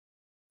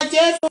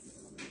bàjẹ́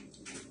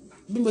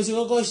bí mo ṣe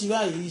kọ́kọ́ ṣe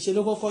báyìí ṣe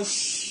ló kọ́kọ́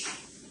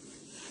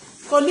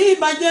kò ní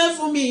bàjẹ́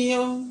fún mi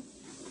o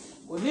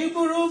kò ní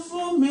burú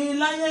fún mi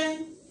láyé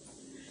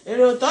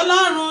èrò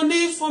tọ́lọ́run ní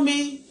fún mi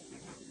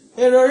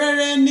èrò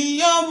rere ni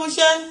yóò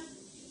múṣẹ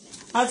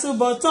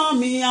àtúbọ̀tán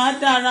mi á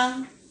dára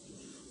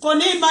kò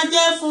ní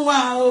bàjẹ́ fún wa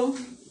o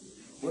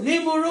kò ní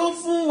burú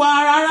fún wa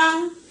rárá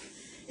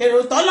èrò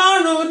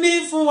tọ́lọ́run ní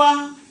fún wa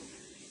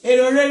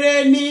èrò rere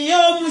ni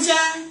yóò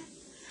múṣẹ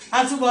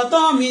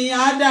àtúbọ̀tán mi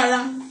á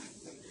dára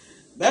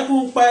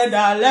bẹ́kún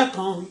pẹ̀dà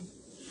lẹ́kan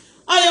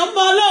ayọ̀ ń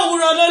bọ̀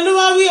lówùrọ̀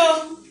lolúwa wí o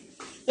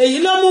èyí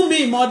ló mú mi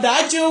mọ̀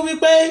dájú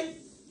wípé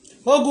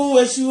ogun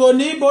èṣù ò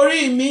ní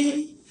borí mi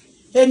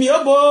èmi ò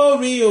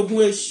borí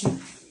ogun èṣù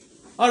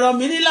ọ̀rọ̀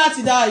mi ní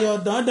láti dayọ̀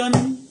dandan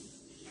ni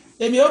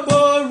èmi ò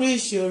borí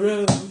ìṣòro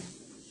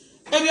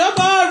èmi ò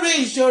borí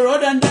ìṣòro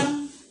dandan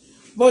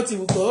bó ti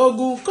wù kó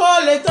ogun kó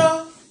lè tó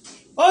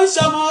ó ń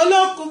ṣọmọ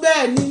olókùn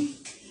bẹ́ẹ̀ ni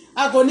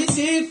a kò ní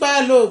sí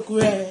pẹ̀lú òkú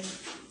ẹ̀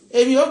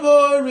èmi ò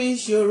borí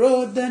ìṣòro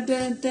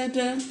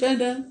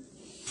dandan.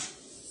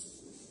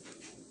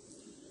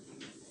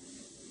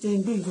 Jẹ́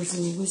ìgbé nǹkan tí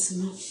mo gbé sí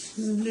náà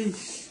nílé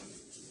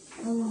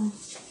àwọn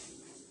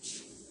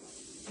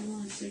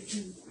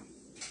ṣẹ́kìn.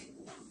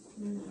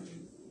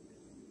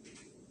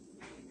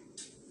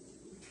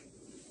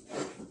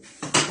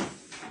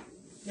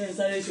 Yes,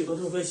 I like to go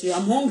to bed.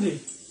 I'm hungry.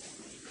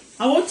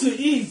 I want to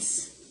eat.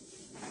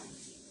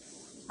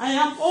 I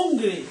am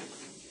hungry.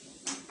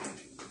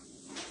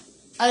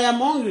 I am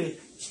hungry.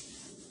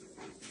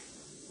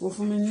 Go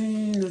for me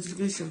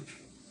notification.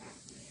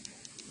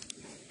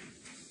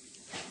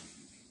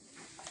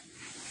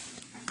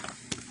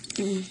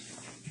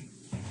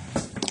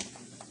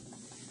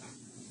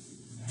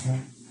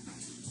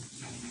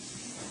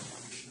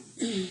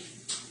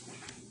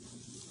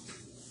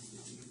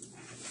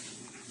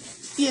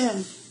 Yeah.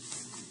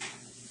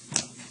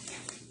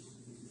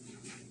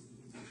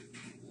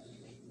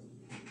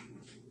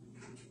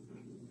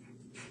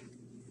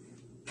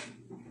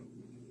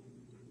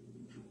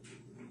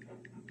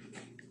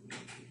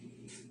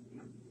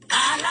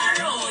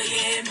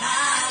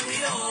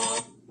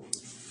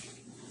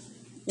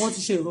 Wọ́n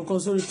ti ṣe ìkọ̀kan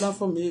sórí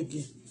platform yìí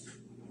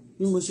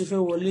bí mo ṣe fẹ́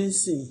wọlé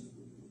sìn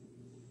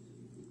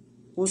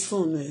ó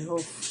tún ẹ̀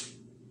off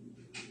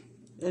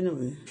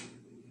anyway.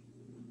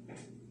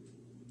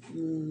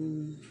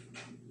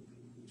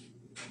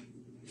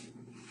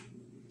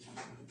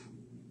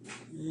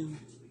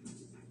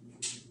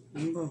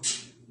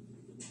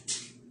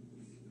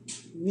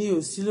 Mi ò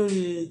sí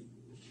lórí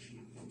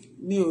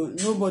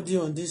nobody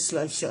on this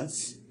live chat.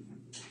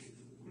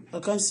 I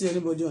can't see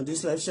anybody on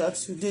this live chat.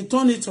 They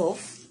turn it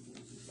off.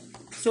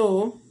 So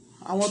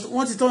I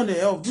want to turn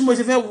it off. Bí mo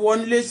ṣe fẹ́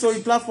wọlé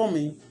sórí platform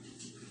yìí,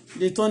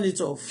 they turn it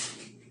off.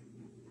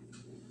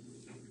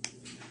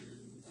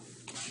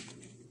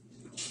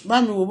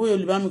 Bá mi wò bóyá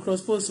olè bá mi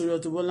cross post sórí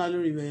Auto Bola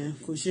lórí ibẹ̀ yẹn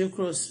kò ṣe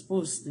cross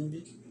post níbí.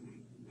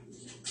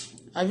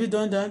 Have you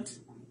done that?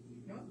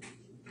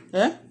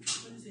 Eh?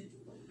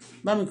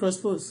 Bá mi cross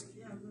post.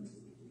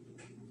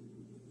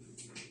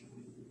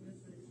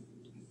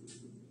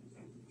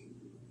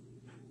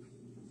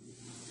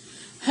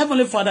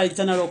 Heavenly Father,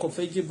 eternal rock of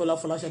ages, Bola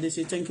Folashade,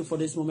 say thank you for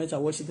this moment. I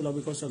worship you, Lord,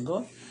 because of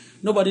God.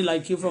 Nobody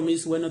like you from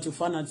His way, not to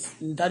find. And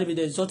that be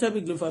the exalted,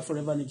 be glorified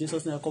forever. In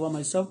Jesus' name, I cover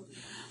myself,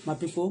 my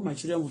people, my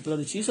children with blood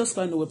of Jesus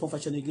Christ. No weapon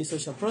fashioned against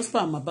us shall prosper.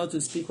 I'm about to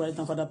speak right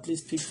now, Father. Please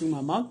speak through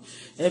my mouth.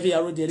 Every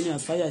arrow the enemy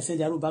has fired, I send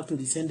the arrow back to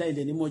the sender in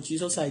the name of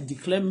Jesus. I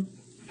declare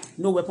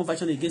no weapon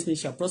fashioned against me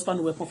shall prosper.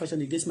 No weapon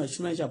fashioned against my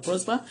children shall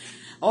prosper.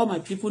 All my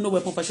people, no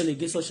weapon fashioned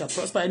against us shall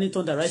prosper. Any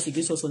tongue that rises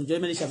against us on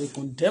judgment shall be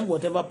condemned.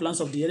 Whatever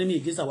plans of the enemy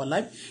against our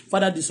life,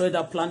 Father, destroy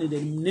that plan in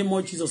the name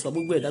of Jesus. Thank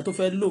you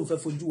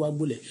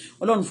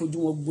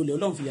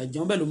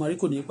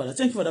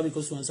for that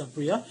because you answer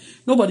prayer.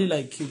 Nobody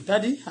like you,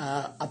 Daddy.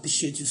 I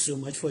appreciate you so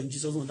much for in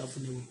Jesus'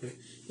 wonderful name we pray.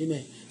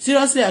 Amen.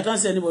 Seriously, I can't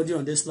see anybody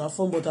on this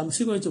platform, but I'm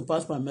still going to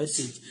pass my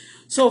message.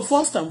 So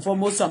first and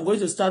foremost, I'm going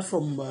to start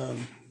from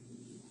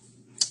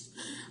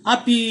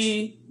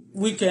happy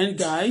weekend,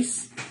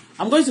 guys.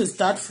 I'm going to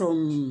start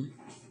from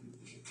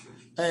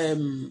let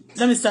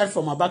me start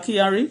from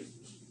ABBAKYARI.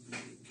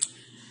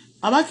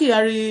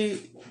 ABBAKYARI,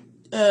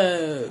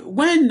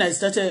 when I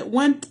started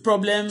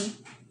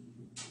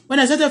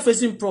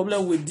facing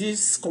problem with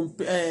these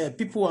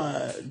people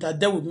that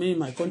dealt with me in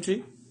my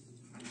country,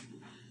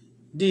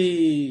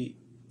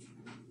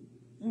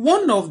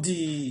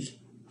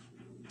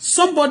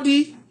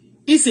 somebody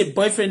is a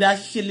boyfriend,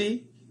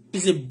 actually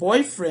is a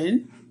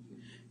boyfriend.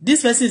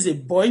 This person is a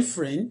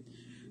boyfriend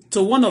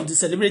to one of the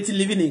celebrities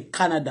living in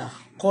Canada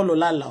called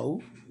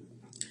Olalau.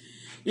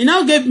 He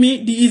now gave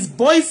me his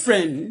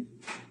boyfriend.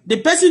 The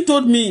person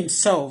told me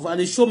himself,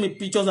 and he showed me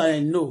pictures, and I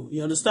know.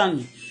 You understand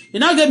me? He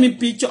now gave me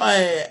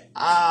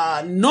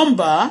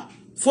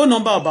phone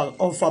number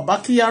of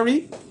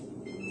ABBAKYARI.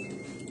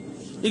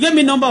 He gave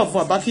me number of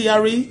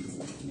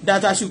ABBAKYARI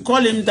that I should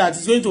call him. That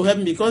is going to help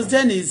me because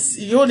then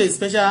he holds a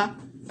special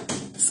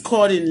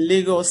score in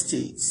Lagos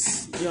State.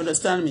 You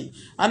understand me?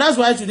 And that's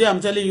why today I'm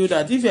telling you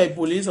that if you're a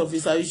police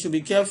officer, you should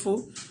be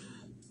careful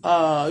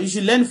you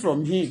should learn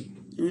from him.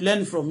 You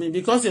learn from him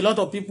because a lot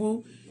of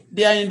people,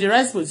 they are in the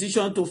right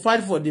position to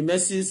fight for the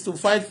message, to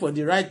fight for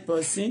the right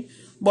person,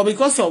 but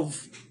because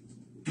of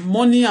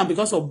money and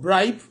because of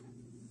bribe,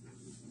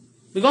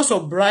 because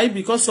of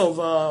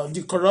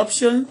the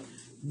corruption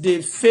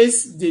they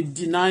face, they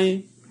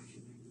deny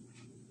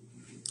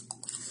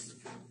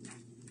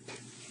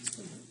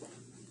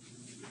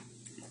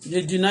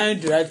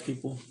the right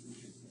people.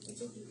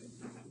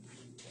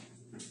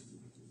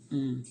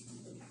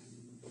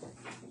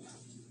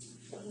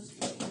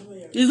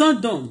 It's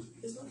not done.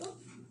 It's not done?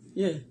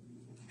 Yeah.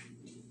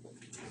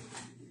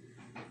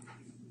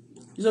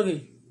 It's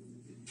okay.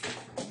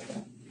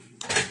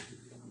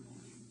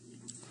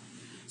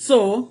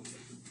 So,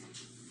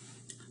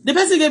 the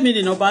person gave me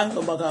the number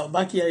of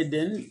ABBAKYARI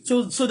then,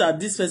 so that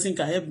this person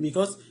can help me,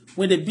 because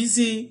when they're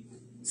busy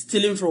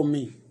stealing from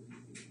me,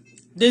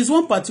 there's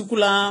one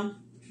particular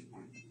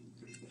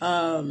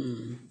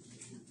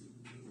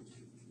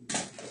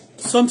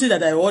something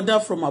that I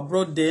ordered from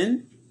abroad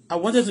then. I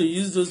wanted to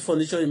use those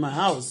furniture in my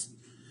house.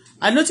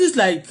 I noticed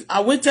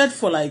I waited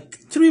for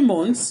 3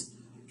 months.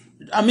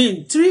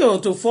 3 or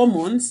to 4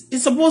 months.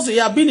 It's supposed to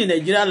have been in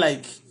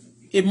Nigeria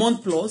a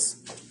month plus.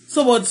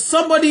 So, but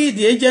somebody,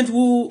 the agent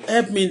who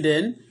helped me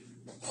then,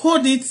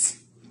 hold it,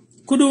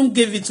 couldn't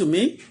give it to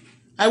me.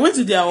 I went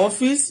to their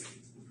office.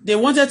 They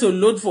wanted to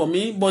load for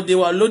me, but they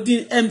were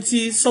loading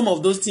empty, some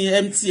of those things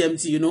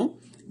empty,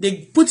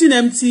 They put in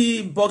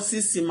empty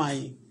boxes in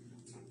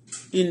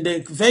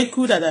the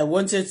vehicle that I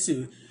wanted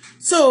to.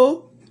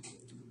 So,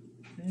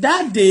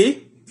 that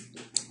day,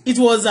 it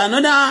was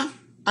another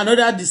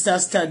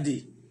disaster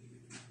day.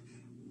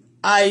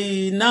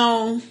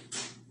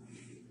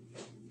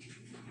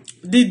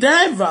 The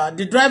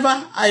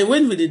driver, I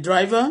went with the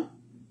driver.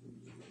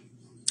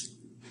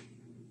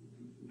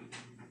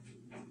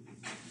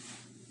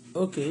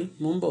 Okay,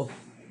 Mumbo.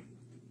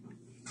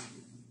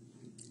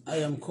 I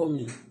am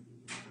coming.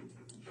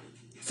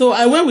 So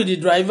I went with the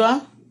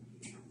driver.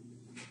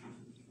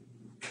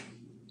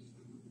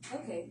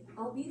 Okay,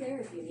 I'll be there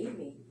if you need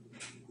me.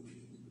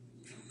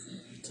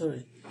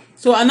 Sorry.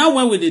 So I now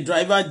went with the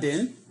driver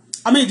then.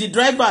 The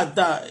driver,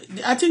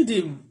 I think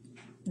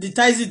the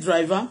taxi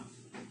driver.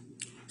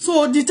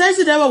 So the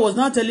taxi driver was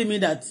now telling me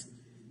that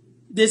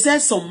they said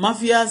some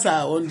mafias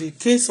are on the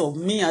case of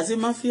me. I said,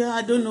 mafia?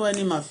 I don't know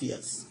any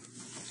mafias.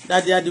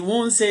 That they are the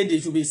ones say they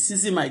should be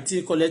seizing my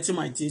things, collecting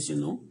my things,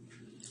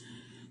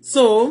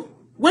 So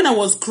when I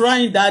was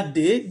crying that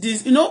day,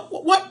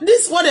 what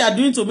they are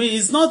doing to me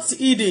is not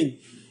hidden.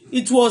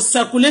 It was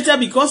circulated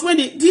because when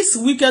these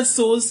wicked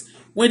souls,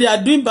 when they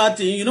are doing bad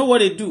things, you know what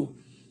they do?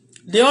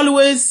 They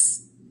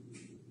always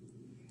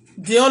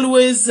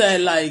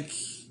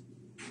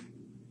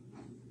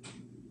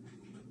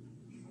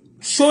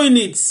showing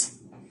it.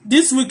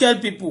 These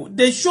wicked people,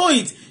 they show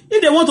it.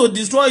 If they want to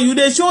destroy you,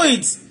 they show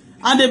it.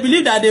 And they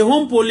believe that they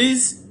own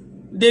police,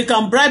 they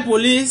can bribe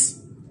police,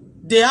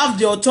 they have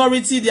the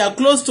authority, they are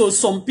close to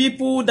some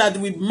people that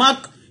will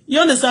mark. You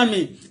understand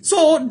me?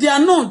 So they are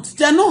not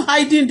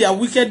hiding their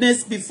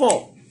wickedness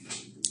before.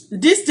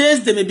 These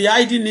days they may be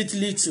hiding it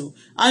little.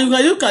 And you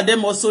can look at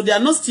them also, they are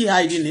not still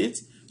hiding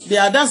it.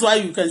 That's why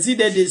you can see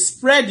that they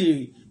spread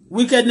the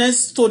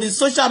wickedness to the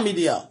social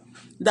media.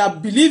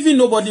 That believing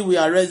nobody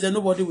will arrest them,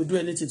 nobody will do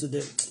anything to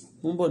them.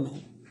 Mumbo, no.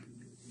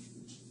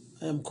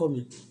 I am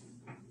coming.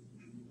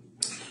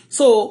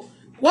 So,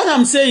 what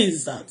I'm saying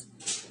is that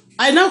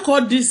I now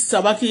called this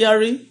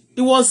ABBAKYARI.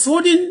 He was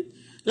holding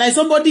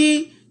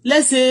somebody,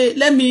 let's say,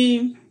 let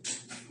me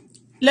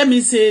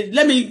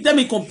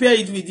compare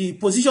it with the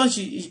position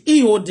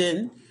he hold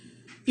then.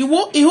 He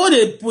hold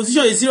a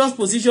position, a serious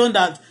position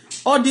that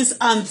all this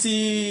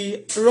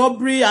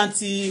anti-robbery,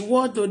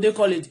 what do they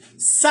call it?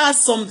 SARS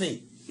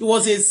something. He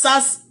was a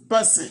SARS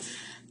person.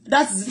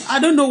 I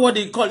don't know what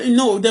they call it.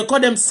 No, they call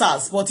them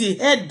SARS, but he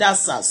had that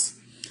SARS.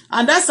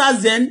 And that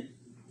SARS then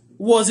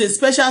was a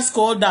special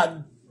squad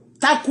that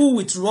tackle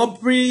with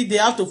robbery. They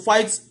have to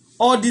fight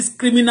all these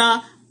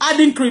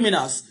hardened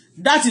criminals.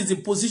 That is the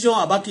position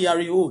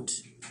ABBAKYARI hold.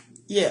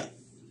 Yeah.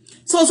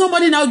 So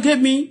somebody now gave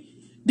me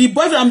the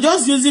boyfriend. I'm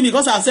just using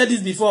because I've said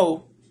this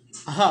before.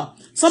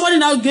 Somebody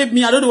now gave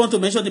me, I don't want to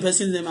mention the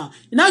person's name.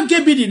 He now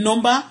gave me the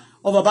number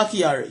of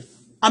ABBAKYARI.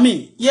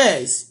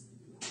 Yes.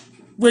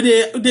 When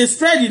they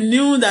spread the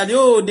news that,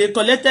 they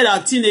collected our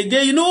thing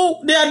again.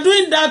 They are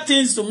doing that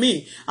things to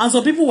me. And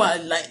some people were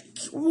like,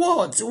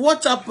 what?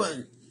 What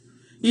happened?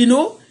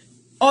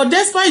 Or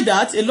despite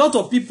that, a lot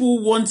of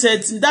people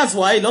wanted, that's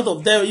why a lot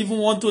of them even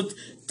wanted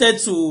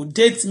to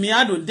date me.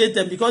 I don't date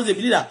them because they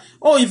believe that,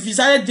 if you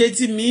started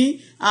dating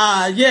me,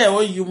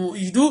 or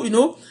you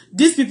do,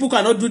 these people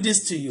cannot do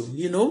this to you,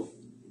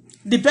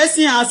 The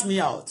person asked me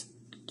out,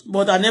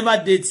 but I never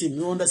date him,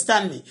 you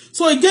understand me?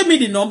 So he gave me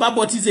the number,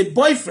 but he's a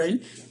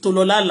boyfriend to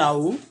Lola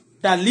Lau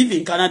that live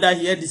in Canada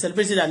here, the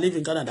celebrity that live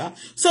in Canada.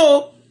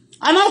 So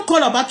I now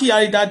called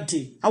ABBAKYARI that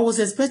day. I was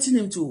expecting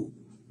him to.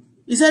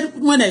 He said,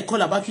 when I call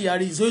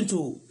ABBAKYARI, he's going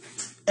to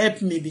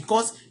help me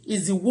because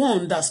he's the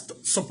one that's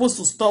supposed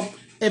to stop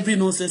every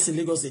nonsense in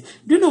Lagos. Do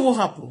you know what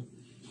happened?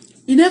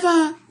 He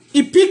never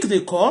He picked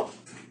the call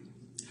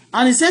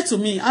and he said to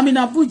me, I'm in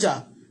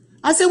Abuja.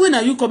 I said, when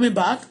are you coming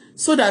back?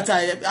 So that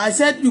I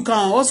said, you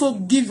can also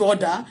give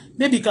order.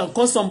 Maybe you can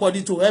call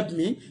somebody to help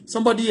me.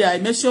 Somebody, I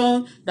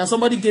mentioned that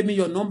somebody gave me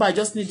your number. I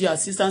just need your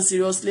assistance,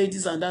 seriously,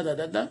 this and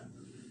that.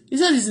 He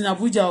said it's in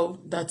Abuja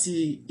that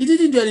he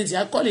didn't do anything.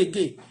 I called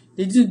again.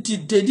 They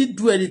didn't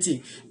do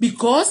anything.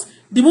 Because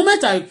the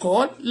moment I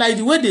called, like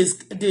the way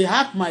they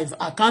hack my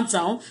account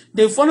down,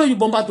 they follow you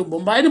bomber to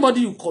bomber.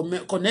 Anybody you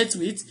connect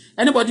with,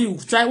 anybody you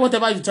try,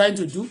 whatever you're trying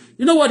to do,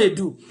 you know what they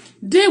do?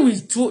 They will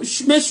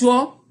make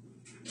sure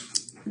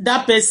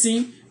that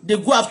person, they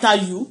go after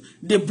you,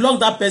 they block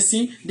that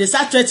person, they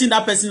start threatening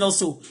that person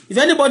also. If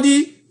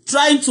anybody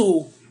trying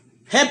to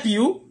help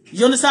you,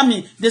 you understand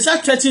me, they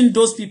start threatening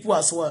those people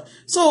as well.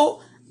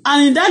 So,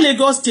 and in that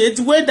Lagos state,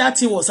 where that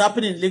thing was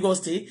happening in Lagos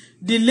state,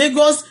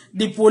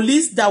 the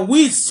police that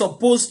we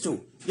supposed to,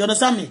 you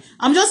understand me?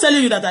 I'm just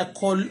telling you that I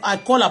call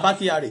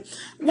ABBAKYARI.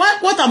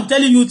 What I'm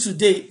telling you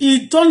today,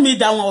 he turned me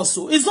down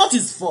also. It's not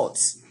his fault.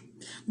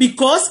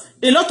 Because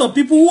a lot of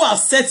people who have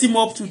set him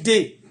up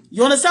today,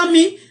 you understand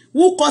me?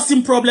 Who caused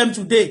him problem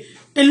today?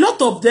 A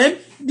lot of them,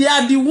 they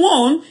are the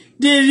one,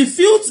 they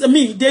refuse,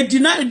 they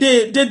deny,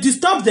 they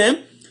disturb them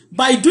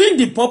by doing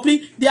the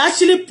public. They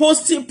actually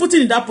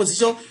putting in that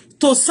position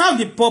to serve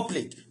the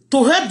public,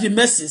 to help the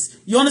masses.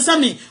 You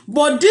understand me?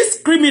 But these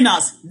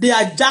criminals, they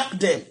hijack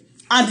them.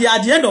 And they,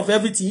 at the end of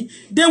everything,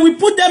 they will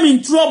put them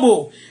in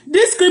trouble.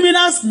 These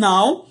criminals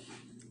now,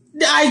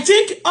 I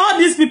think all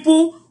these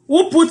people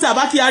who put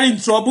ABBAKYARI in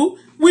trouble,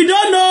 we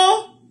don't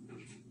know.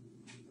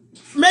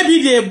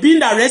 Maybe they've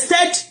been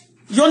arrested.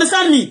 You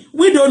understand me?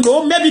 We don't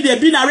know. Maybe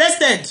they've been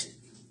arrested.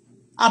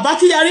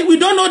 ABBAKYARI, we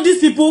don't know these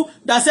people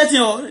that set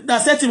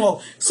him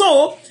up.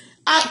 So,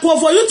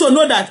 for you to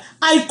know that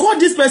I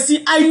called this person,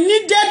 I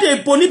needed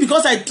a police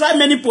because I tried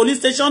many police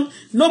stations,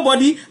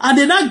 nobody, and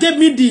they now gave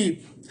me the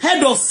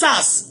head of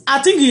SARS. I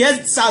think he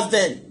had SARS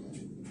then.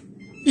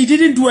 He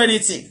didn't do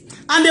anything.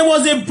 And there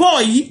was a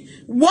boy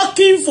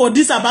working for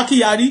this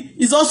ABBAKYARI.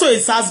 He's also a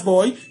SARS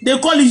boy. They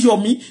call it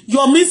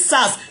Yomi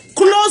SARS.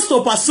 Close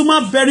to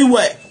Pasuma very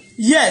well.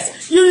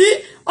 Yes. You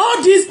see,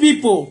 all these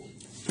people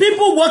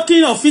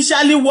working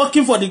officially,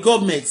 working for the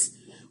government,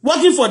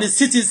 working for the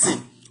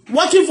citizen,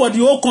 working for the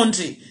whole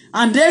country.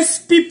 And there's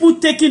people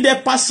taking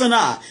their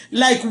personal,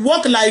 like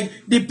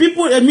the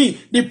people,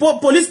 the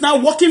police now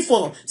working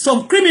for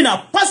some criminal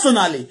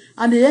personally.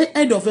 And at the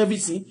end of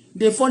everything,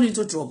 they fall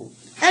into trouble.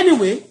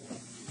 Anyway,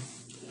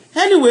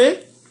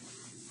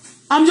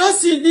 I'm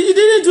just saying, he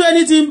didn't do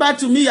anything bad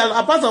to me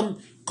apart from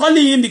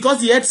calling him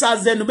because he had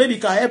SARS then, maybe he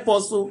can help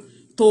also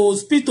to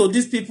speak to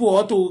these people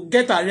or to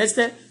get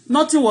arrested.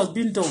 Nothing was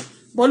being done.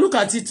 But look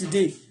at it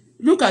today.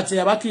 Look at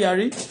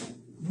ABBAKYARI,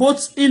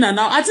 both in and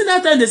out. I think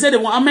that time they said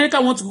America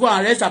want to go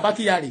and arrest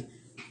ABBAKYARI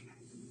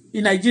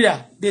in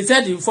Nigeria. They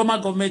said the former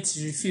government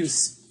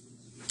refused.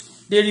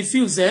 They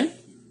refused,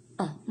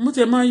 mo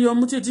ti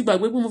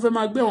gbàgbé pé mo fẹ́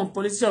máa gbé àwọn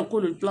politician kó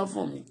lórí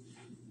platform mi.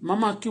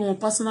 Mama kí wọn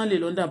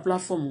personally on that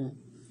platform.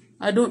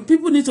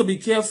 People need to be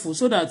careful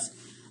so that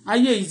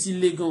ayé yìí ti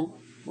le gan.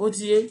 Ó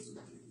ti yé.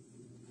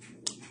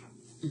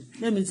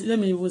 Let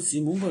me even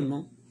see. Mo bọ̀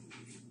náà.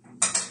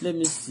 Let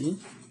me see.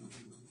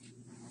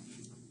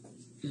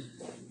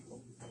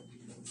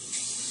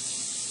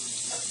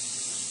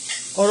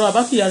 Ọ̀rọ̀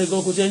ABBAKYARI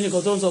gan kò tẹ́ ẹni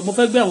kan tó ń sọ. Mo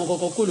fẹ́ gbé àwọn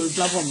kankan kó lórí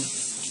platform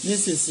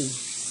nísinsìnyí.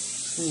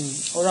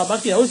 Ọ̀rọ̀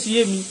ABBAKYARI ó ti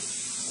yé mi.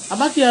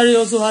 ABBAKYARI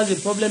also has a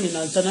problem in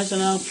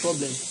international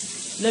problem.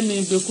 Let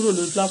me gbé kúrò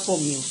lórí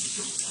platform yẹn.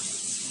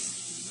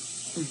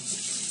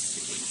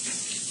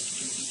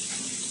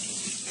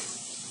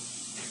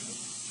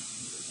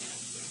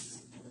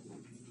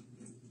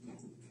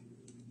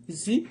 You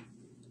see?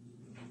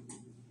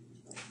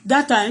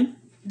 That time,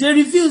 they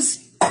refused.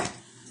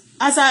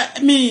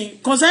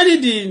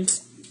 Concerning the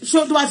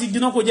show tó bá ti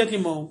jiná kó jẹ́ kí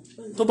n mọ̀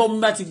tó bá mi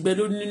bá ti gbẹ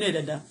lórí nínú ẹ̀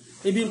dáadáa.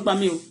 Ebi ń pa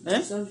mí o.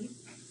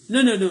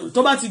 No.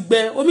 Tó bá ti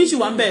gbẹ, omi ṣì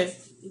wà ńbẹ̀.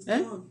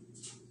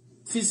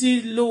 Fi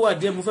sí lower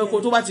there, mo fẹ́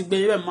kó tó bá ti gbẹ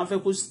yẹn mo fẹ́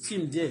kó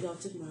steam there.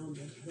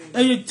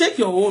 And you take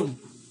your own.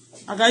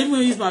 I can even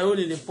use my own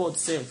in the pot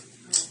self.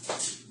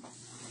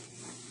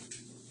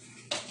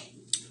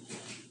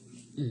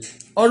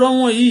 Ọ̀rọ̀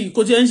wọn yìí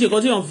kò tí ẹ ń ṣe kò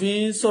tí wọ́n fi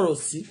ń sọ̀rọ̀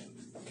sí.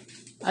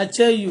 I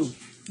tell you,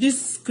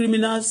 these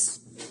criminals,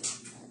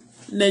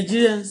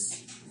 Nigerians,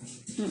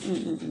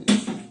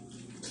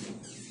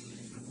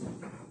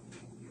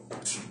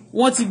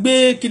 wọ́n ti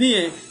gbé kíní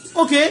yẹn.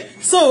 Okay,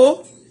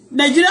 so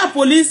Nigeria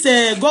police,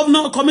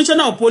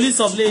 commissioner of police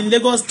of in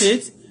Lagos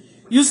State,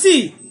 you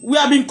see, we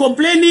have been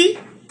complaining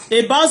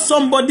about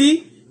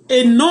somebody,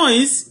 a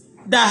noise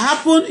that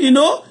happened,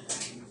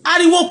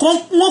 ariwo kan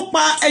wọ́n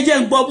pa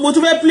ẹ̀jẹ̀ gbọ́ mo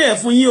tún fẹ́ play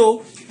fún yín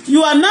o.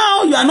 You are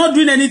not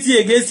doing anything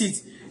against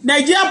it.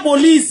 Nigeria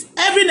police,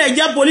 every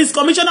Nigeria police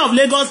commissioner of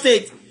Lagos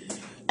State,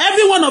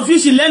 every one of you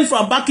should learn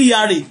from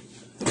ABBAKYARI.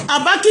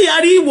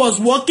 ABBAKYARI was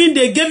working,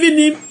 they giving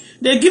him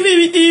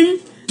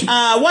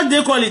what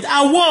they call it,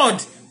 award.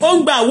 Ó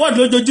ń gba award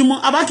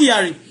lójoojúmọ́.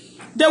 ABBAKYARI.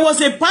 There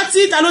was a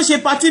party, ta ló ṣe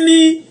party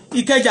ní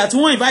Ìkẹjà tí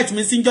wọ́n invite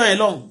me sinjo yẹn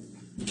lọ́hùn.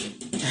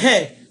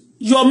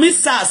 Yomi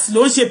Sars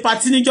ló ń ṣe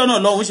party níjọ́ náà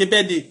lọ́hùn ṣe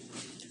birthday.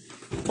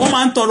 Wọ́n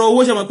máa ń tọrọ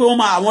owó ṣe mọ̀ pé wọ́n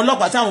máa àwọn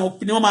ọlọ́pàá táwọn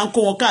ni wọ́n máa ń kó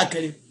wọn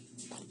káàkiri.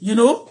 You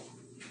know,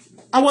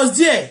 I was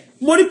there.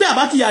 Mo rí pé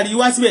Abakiyari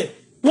wá síbẹ̀.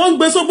 Wọ́n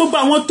gbé so gbogbo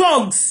àwọn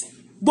thugs,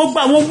 gbogbo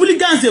àwọn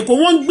hooligans Èkó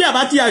wọ́n gbé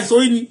Abakiyari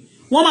sórí ni.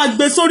 Wọ́n máa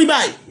gbé sórí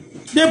báyìí.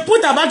 They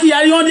put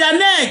Abakiyari on their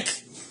neck.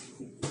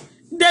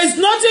 There's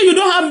nothing you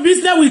don't have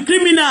business with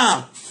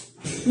criminal.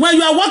 When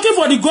you are working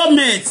for the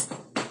government,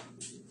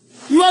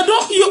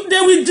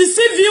 they will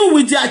deceive you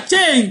with their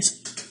change.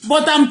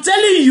 But I'm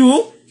telling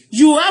you,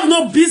 you have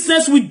no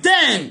business with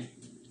them.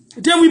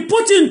 They will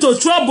put you into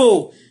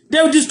trouble.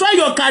 They will destroy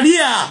your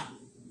career.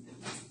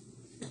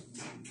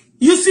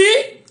 You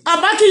see,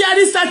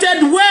 Abakiyari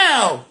started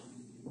well.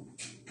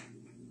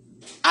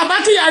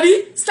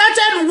 Abakiyari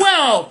started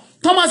well.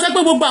 Thomas said,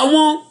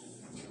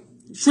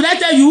 should I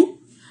tell you?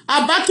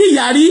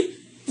 Abakiyari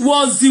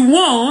was the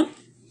one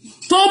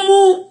to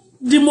move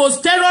the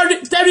most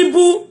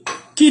terrible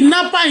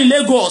kidnapper in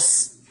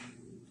Lagos.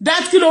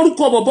 That kí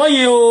lorúkọ bọ̀bọ́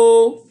yẹn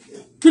o.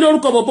 Kí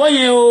lorúkọ bọ̀bọ́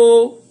yẹn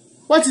o.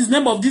 What is the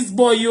name of this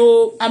boy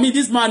o? I mean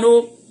this man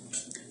o.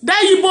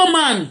 That Igbo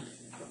man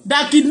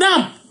that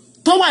kidnapped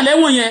tó wà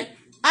lẹ́wọ̀n yẹn.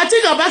 I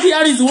think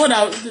Abakiyari is the one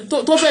that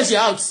to fetch you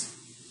out.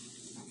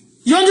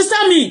 You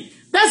understand me?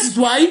 That's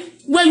why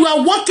when you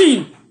are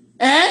working,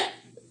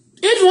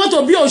 if you want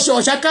to be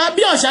Oshaka,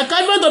 be Oshaka. If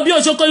you want to be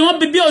Oshoko, you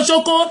want to be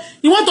Oshoko.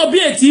 You want to be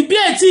a thief, be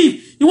a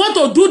thief. You want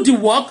to do the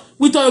work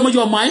with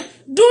your mind,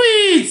 do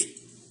it.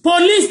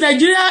 Police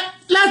Nigeria,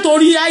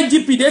 látorí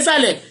IGP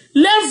Desale,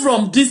 learn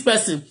from this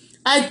person.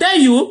 I tell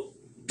you,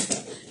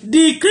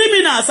 the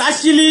criminals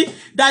actually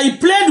that he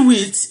played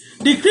with,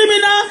 the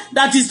criminal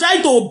that is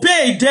trying to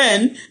obey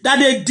then, that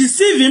they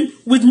deceive him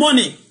with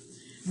money,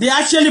 they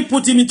actually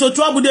put him into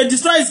trouble. They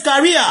destroy his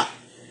career.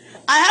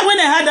 When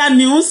I heard that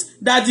news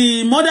that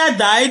the mother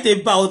died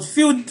about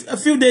a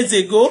few days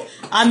ago,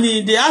 and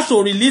they had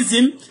to release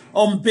him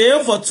on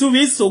bail for 2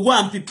 weeks to go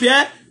and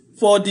prepare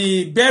for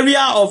the burial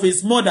of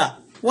his mother.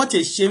 What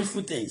a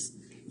shameful thing.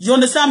 You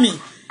understand me?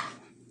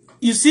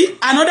 You see,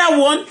 another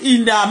one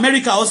in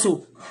America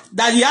also,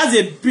 that he has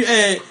a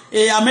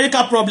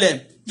America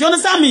problem. You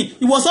understand me?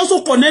 He was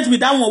also connected with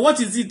that one. What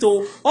is it?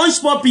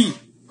 Orange Puppy.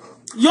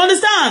 You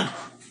understand?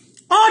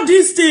 All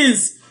these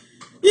things.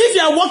 If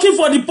you are working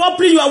for the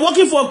public, you are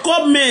working for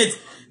government,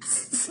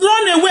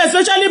 run away,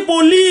 especially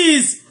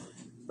police.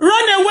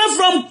 Run away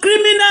from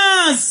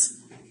criminals.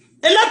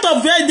 A lot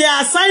of them, they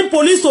assign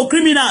police to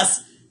criminals.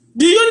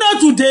 Do you know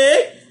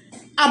today,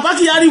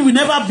 Abakiyari will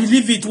never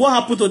believe it. What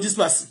happened to this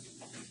person?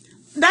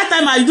 That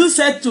time I do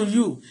said to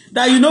you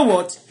that you know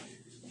what?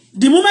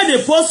 The moment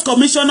they post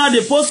commissioner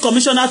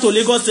to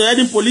Lagos to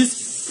heading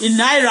police in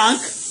high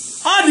rank,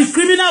 all the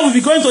criminals will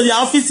be going to their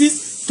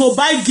offices to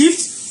buy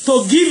gifts,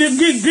 to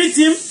greet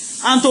him,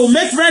 and to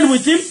make friends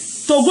with him,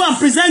 to go and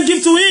present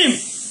gift to him.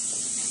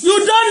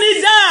 You don't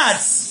need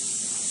that.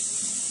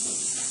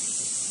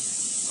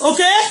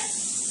 Okay?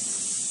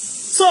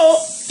 So,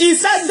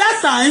 it's at that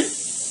time,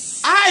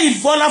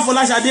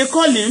 they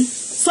call him,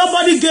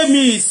 somebody gave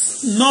me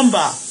his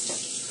number.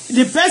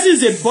 The person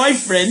is a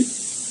boyfriend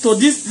to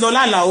this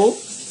Lola Lao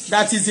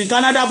that is in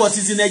Canada, but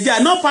is in Nigeria,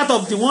 not part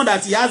of the one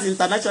that he has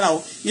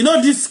international. You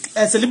know, this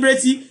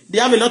celebrity, they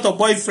have a lot of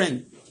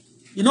boyfriend.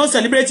 You know,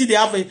 celebrity, they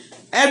have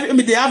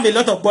a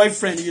lot of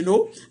boyfriend, you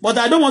know. But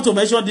I don't want to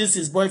mention this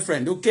is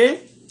boyfriend,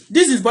 okay?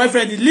 This is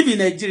boyfriend. He live in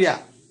Nigeria.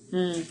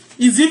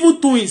 He's even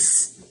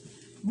twins.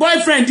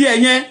 Boyfriend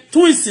here,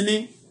 twins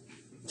ni.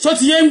 So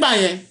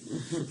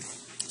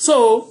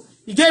so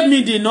he gave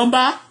me the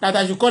number that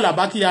I should call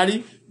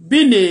Abakiyari.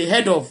 Being a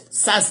head of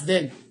SARS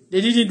then, they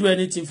didn't do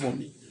anything for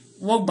me.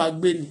 Walk back,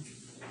 Benny.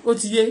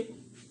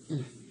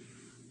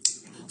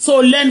 So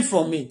learn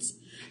from it.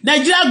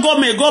 Nigeria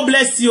government, God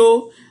bless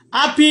you.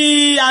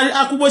 Happy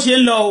akubo ṣe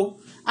ń lọ o.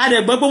 A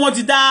dẹ̀ gbọ́ pé wọ́n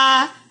ti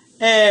dá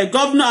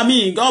governor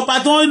ọba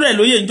tó ń rẹ̀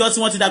lóyè ńjọ́ tí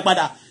wọ́n ti dá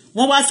padà.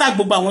 Wọ́n wá sá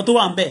gbogbo àwọn tó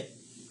wà ńbẹ̀.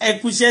 Ẹ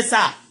kúṣẹ́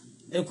sà.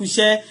 Ẹ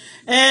kúṣẹ́.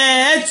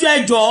 Ẹ tú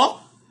ẹjọ́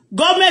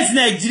government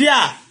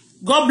Nigeria.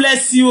 God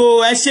bless you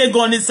o. Ẹ ṣé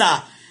gan ni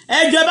sà.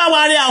 Ẹ jọ̀ọ́ bá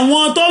wa rí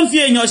àwọn tó ń fi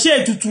èèyàn ṣe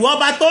ètùtù,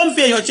 ọba tó ń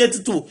fi èèyàn ṣe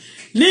ètùtù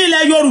ní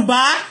ilẹ̀ Yorùbá.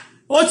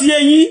 Ó ti yé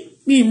yín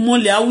ní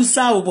ìmọ̀lẹ̀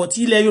Haúsá ò bọ̀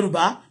tí ilẹ̀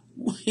Yorùbá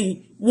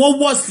wọ́n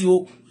wọ̀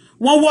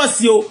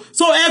sí o.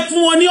 So ẹ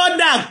fún wọn ní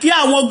order kí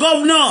àwọn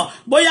governor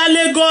bóyá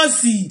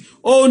Lagos,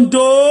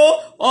 Ondo,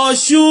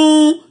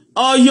 Ọ̀ṣun,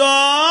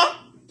 Ọ̀yọ́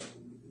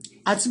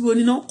àti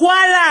bonina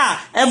Kwara,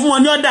 ẹ fún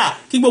wọn ní order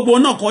kí gbogbo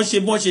náà kan ṣe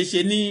bọ́n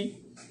ṣe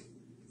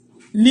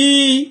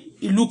ní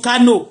ìlú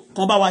Kano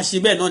kan bá wa ṣe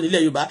bẹ́ẹ̀ náà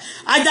nílẹ̀ Yorùbá.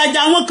 Àjàjà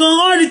àwọn kan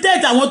on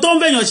retake àwọn tó ń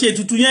fèèyàn ṣe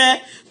ètùtù yẹn,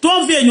 tó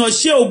ń fi èèyàn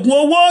ṣe ògùn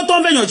owó, tó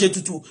ń fèèyàn ṣe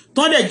ètùtù,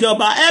 tó ń dẹ̀ jẹ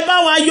ọba. Ẹ bá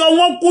wa yọ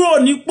wọ́n kúrò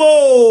nípò.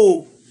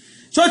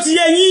 Ṣó ti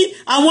yé yín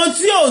àwọn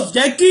tí ò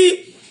jẹ́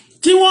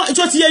kí wọ́n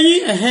ṣó ti yé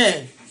yín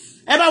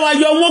ẹ bá wa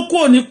yọ wọ́n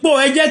kúrò nípò.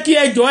 Ẹ jẹ́ kí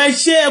ẹjọ́ ẹ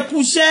ṣe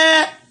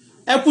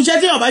ẹkúṣẹ́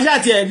tí wọ́n bá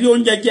ṣàti ẹ̀rí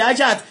oúnjẹ jẹ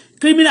àṣà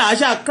criminal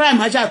àṣà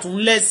crime àṣà tún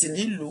lẹ́sìn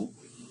nílùú.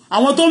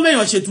 Àwọn tó ń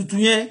fèèyàn ṣe ètùtù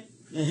yẹn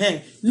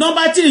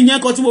number 3 yẹn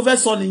kan tí mo fẹ́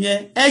sọ nìyẹn.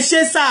 Ẹ ṣe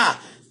sà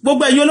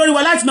gbogbo ẹ̀yin olórí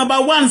wa láti number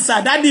 1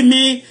 sàdádì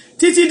mi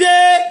títí dé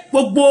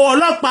gbogbo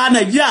ọlọ́pàá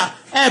Nàìjíríà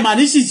ẹ mà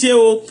ní ṣìṣe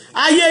o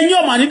ayé yín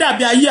ò mà ní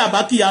dàbí ayé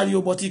Àbákíyàrí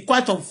o, but it's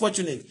quite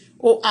unfortunate.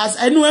 Oh, as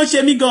anyone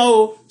ṣe mí gan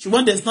o,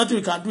 ṣùgbọ́n there's nothing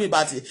we can do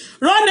about it.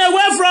 Run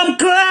away from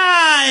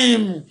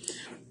crime.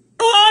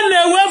 Run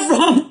away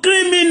from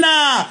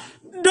criminal.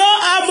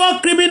 Don't have a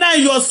criminal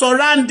in your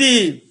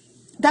surrounding.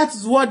 That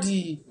is what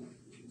the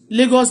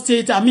Lagos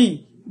State,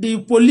 the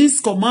police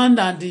command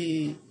and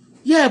the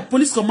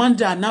police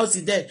commander announced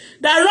it there.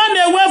 That run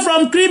away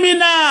from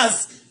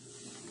criminals.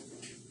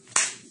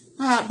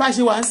 Bá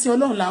ṣe wà ń sin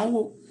Ọlọ́run là ń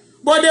wò.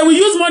 But they will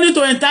use money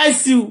to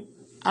entice you.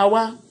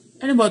 Àwa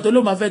anybody tó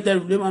ló máa fẹ́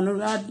tẹrù lé máa lọ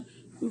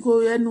kó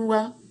ẹnu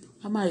wa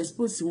a máa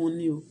expose wọn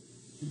ni o.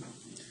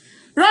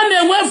 Run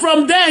away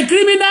from them,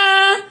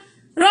 criminal.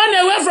 Run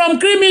away from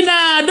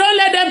criminal. Don't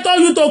let them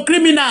turn you to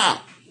criminal.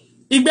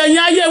 Ìgbẹ̀yìn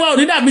ayé wa ò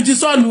ní dàbí ti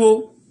Sọ́ọ̀lù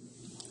o.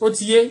 Ó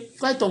ti yé,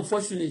 quite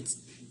unfortunate.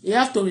 You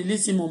have to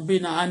release him on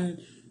bail now, and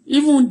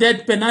even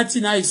death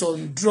penalty now is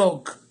on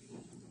drug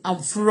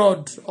and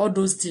fraud, all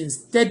those things.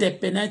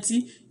 Death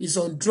penalty is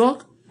on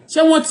drug.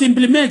 Ṣé wọ́n ti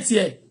implement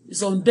here?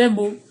 It's on them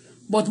o.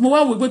 But mo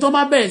wá wò pé tó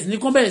má bẹ̀rẹ̀ sí ní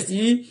kán bẹ̀rẹ̀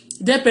sí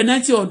death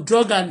penalty on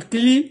drug and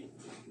killing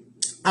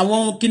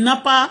àwọn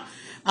kidnapper,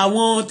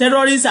 àwọn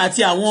terrorists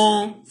àti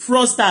àwọn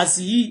fraudsters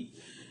yìí.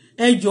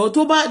 Ẹjọ́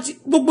tó bá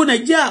gbogbo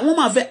Nàìjíríà wọ́n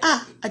máa fẹ́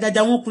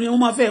àjàjà wọn ọkùnrin wọ́n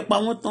máa fẹ́ pa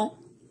wọ́n tán.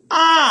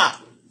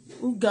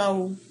 Ó ga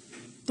o.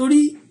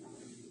 Torí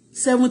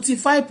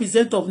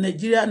 75% of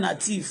Nigeria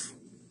native.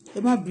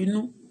 Ẹ má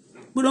bínú.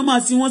 Gbọ́dọ̀ máa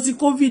sí wọ́n sí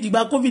COVID,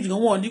 ìgbà COVID gan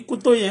wọ́n ní kó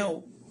tó yẹn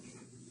o.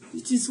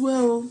 It is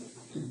well o.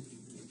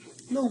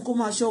 Lóhun kó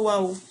máa ṣọ́ wa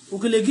o.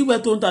 Òkèlè gígbẹ́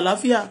tó ń tà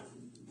láfíà.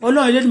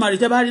 Ọlọ́run Elédùmarè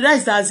tẹ́ bá rí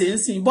rice tá a ṣe ń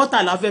sìn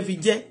bọ́tà la fẹ́ fi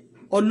jẹ.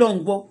 Ọlọ́run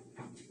gbọ́.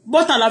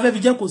 Bọ́tà la fẹ́ fi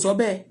jẹ kò sọ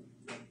bẹ́ẹ̀.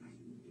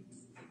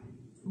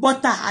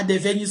 Bọ́tà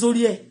adẹ̀fẹ́yìn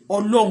sórí ẹ̀.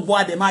 Ọlọ́run gbọ́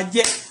adẹ̀ máa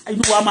jẹ.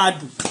 Inú wa máa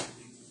dùn.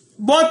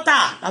 Bọ́tà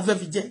la fẹ́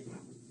fi jẹ.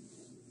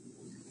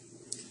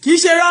 Kì í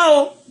ṣe rá o.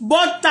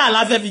 Bọ́tà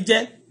la fẹ́ fi jẹ.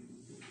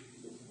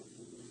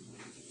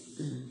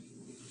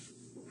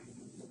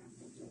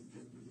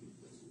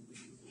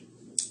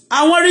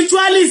 Àwọn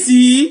ritualist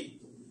yìí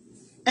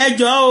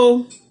ẹjọ́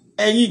o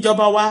ẹ̀yin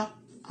ìjọba wa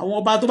àwọn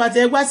ọba tó bá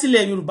tẹ́ gbá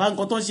sílẹ̀ Yorùbá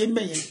nǹkan tó ń ṣe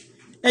mẹ́yẹn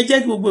ẹ jẹ́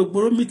kí gbogbo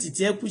ìgboro mi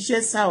tìtì ẹ kú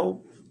iṣẹ́ sá o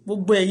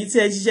gbogbo ẹ̀yin tí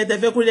ẹ ṣiṣẹ́ tẹ́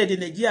fẹ́ kó lè dé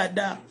Nàìjíríà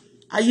dá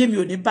ayé mi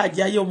ò ní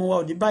bàjẹ́ ayé ọmọ wa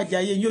ò ní bàjẹ́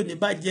ayé yín ò ní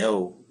bàjẹ́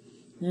o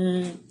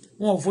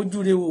wọn ò fojú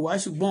re wò wá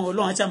ṣùgbọ́n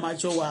Ọlọ́run á ṣàmà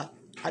ṣọ́ wa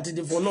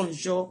àtètè fọ́ Ọlọ́run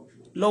ṣọ́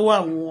lọ́wọ́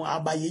àwọn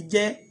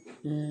àbàyéjẹ́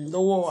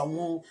lọ́wọ́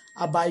àwọn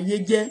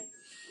àbàyéjẹ́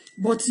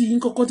bọ́tí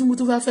nǹkan kan tí mo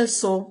tó fẹ́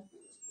sọ.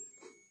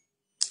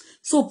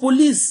 So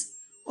police,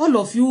 all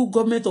of you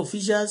government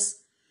officials,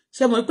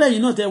 ṣé mo pé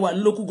ẹ̀yin náà tẹ́ wà ní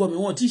local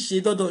government wọ́n ti ṣe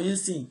dọ́dọ̀ yín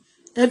sìn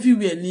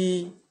everywhere ní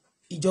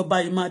ìjọba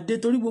yìí máa dé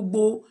torí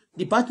gbogbo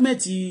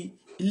department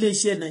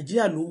iléeṣẹ́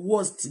Nàìjíríà ló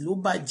worst ló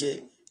bàjẹ́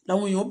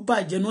làwọn èèyàn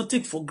bàjẹ́ not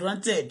take for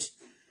granted.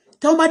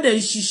 Tí wọ́n bá dẹ̀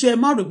ṣiṣẹ́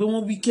má rò pé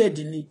wọ́n wicked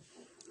ni.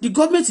 The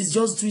government is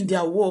just doing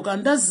their work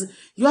and that's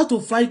you have to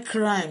fight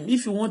crime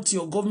if you want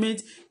your government,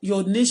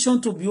 your nation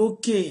to be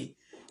okay.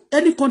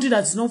 Any country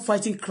that is not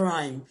fighting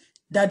crime,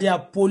 that their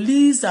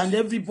police and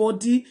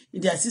everybody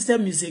in their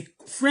system is a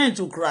friend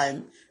to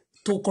crime,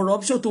 to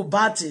corruption, to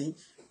bad thing,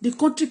 the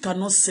country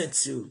cannot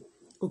settle.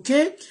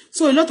 Okay?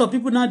 So a lot of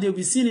people now, they'll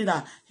be seeing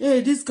that,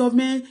 hey, this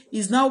government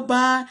is now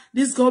bad,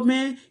 this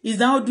government is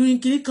now doing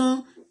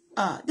kirikan.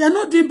 They are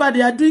not doing bad,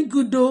 they are doing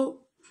good though.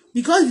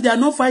 Because if they are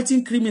not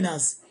fighting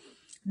criminals,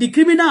 the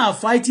criminals are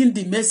fighting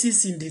the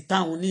messes in the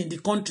town, in the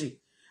country.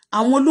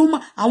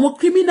 Àwọn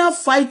criminal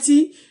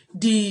fighting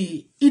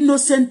the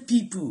innocent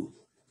people.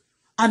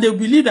 And they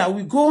believe that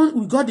we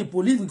got the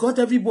police, we got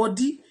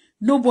everybody,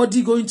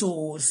 nobody going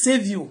to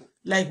save you.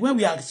 Like when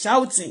we are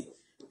shouting,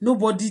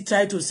 nobody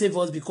try to save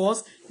us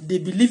because they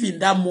believe in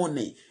that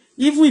money.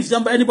 Even if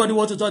anybody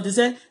wants to talk, they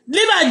say,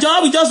 leave our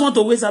job, we just want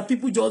to waste our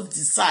people, just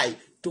decide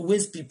to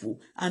waste people.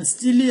 And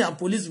stealing and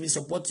police will be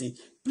supporting.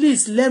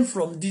 Please learn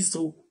from this.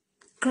 So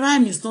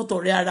crime is not a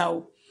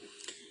rare.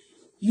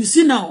 You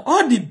see now,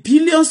 all the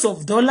billions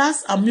of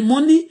dollars and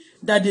money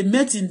that they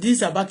met in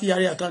this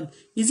ABBAKYARI account,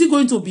 is it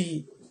going to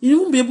be, he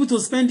won't be able to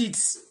spend it.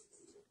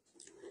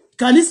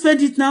 Can he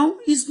spend it now?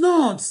 It's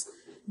not.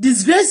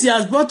 Disgrace he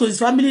has brought to his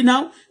family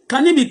now.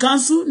 Can he be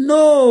cancelled?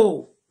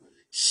 No.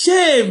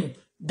 Shame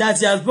that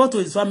he has brought to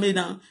his family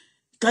now.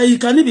 Can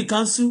he be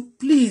cancelled?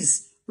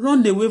 Please,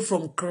 run away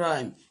from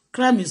crime.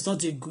 Crime is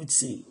not a good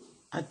thing.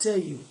 I tell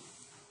you.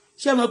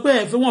 Ṣé mo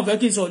pé if wọ́n fẹ́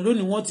kí sọ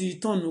lónìí wọ́n ti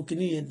turn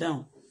kini yẹn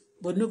down.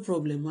 But no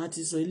problem. A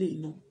ti sọ eléyìí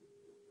náà.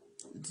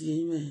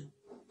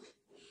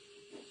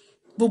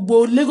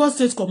 Gbogbo Lagos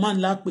State Command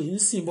la pè ń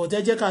sìn but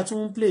ẹ jẹ́ ká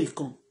tún play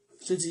kan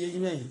ṣé ti yé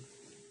yín mẹ́yìn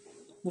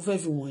mo fẹ́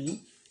fi wọ̀nyí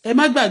ẹ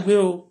má gbàgbé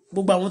o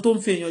gbogbo àwọn tó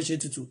ń fi èèyàn ṣe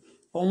tutù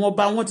àwọn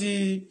ọba wọn ti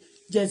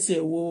jẹ́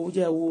tiẹ̀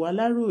wo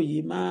Aláròyé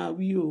máa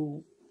wí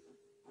o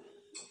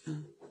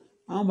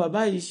àwọn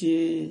bàbá yìí ṣe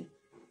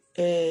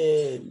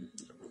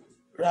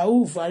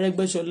Rauf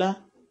Arẹ́gbẹ́ṣọlá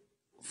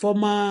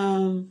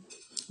former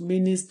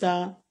minister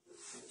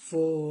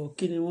for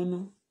kíni wọ́n ná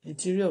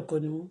interior kan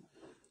ni wọ́n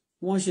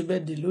wọ́n ṣe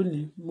birthday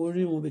lónìí mo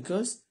rí wọn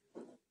because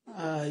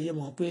yẹ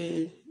mọ̀ pé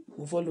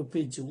mo follow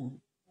page wọn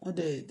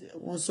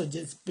wọ́n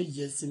suggest page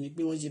yẹn sí mi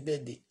pé wọ́n ṣe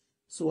birthday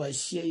so I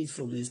share it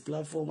from this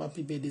platform.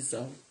 Happy birthday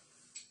sir.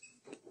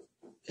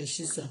 Ẹ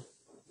ṣé sir.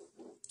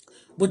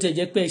 Bó tẹ̀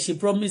jẹ́ pé ẹ ṣe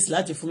promise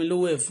láti fún mi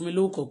lówó ẹ̀ fún mi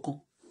lówó kankan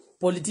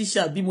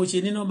politician bí mo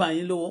ṣe ní nọ́mbà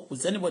yín lọ́wọ́ kò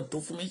sẹ́nìbọ̀dì tó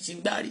fún mi ṣe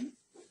gbárí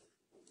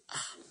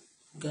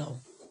ga ọ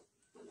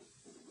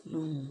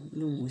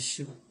lóhun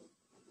ṣe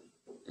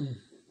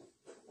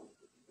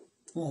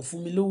wọn ò fún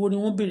mi lówó ni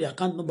wọ́n béèrè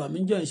account number mi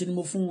jọ ìṣe ni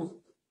mo fún wọn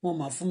wọn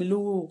máa fún mi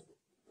lówó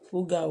ó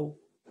ga o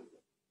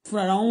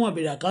fúnra ara wọn wọ́n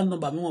béèrè account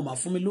number mi wọn máa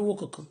fún mi lówó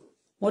kankan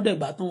wọ́n dẹ̀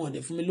gbà tán wọn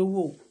dẹ̀ fún mi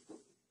lówó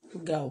ó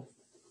ga o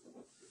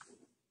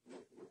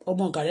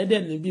ọmọ kàrẹ́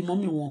dẹ̀ ní bí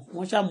mọ́mì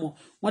wọ́n ṣàmọ̀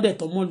wọ́n dẹ̀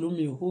tọmọ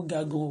lómi ó ga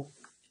gan o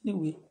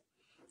anyway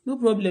no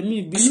problem mi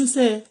ìbínú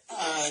sẹ́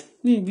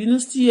mi ìbínú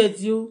sí ẹ̀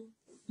tí ó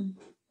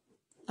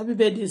happy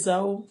birthday sá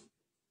o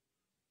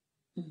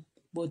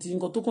but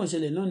nǹkan tó kàn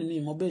ṣẹlẹ̀ náà ni mi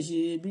ìmọ̀ bẹ́ẹ̀ ṣe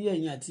bí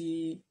ẹ̀yin àti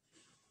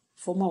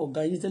fọ́mà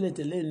ọ̀gá yín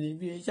tẹ́lẹ̀tẹ́lẹ̀ ní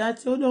bí ẹ̀ṣá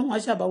tí ó lọ́wọ́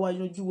aṣàbáwá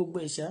yanjú gbogbo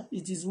ẹ̀ṣá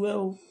it is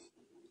well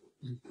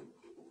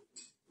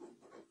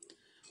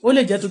ó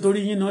lè jẹ́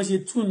torí yín náà ṣe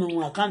túnú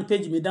account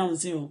page mi dáhùn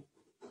sí o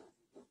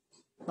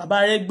bàbá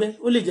Arẹ́gbẹ́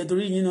ó lè jẹ́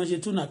torí yín náà ṣe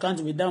túnú account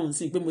mi dáhùn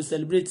sí pé mo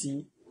celebrate yín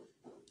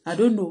I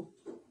don't know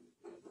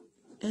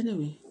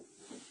anyway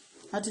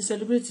a ti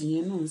celebrate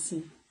yín náà sí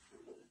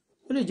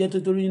ó lè jẹ́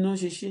torí yín náà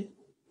ṣe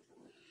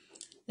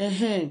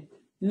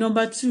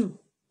number 2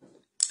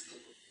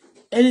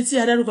 ẹni tí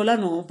adarúkọ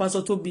lánàá pásọ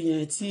Tóbi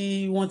yẹn tí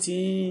wọ́n ti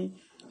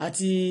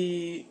àti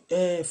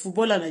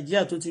fúbọ́ọ̀lù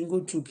Nàìjíríà tó ti ń go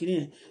through kiri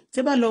yẹn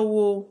tẹ́ bá lọ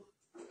wo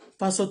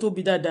pásọ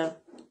Tóbi dáadáa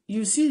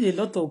you see a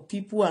lot of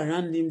people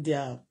around him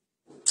there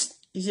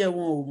iṣẹ́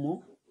wọn ò mọ́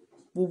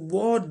gbogbo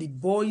all the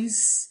boys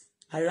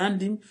around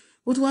him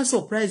ó tún wá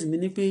surprise mi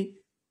ní pé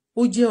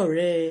ó jẹ́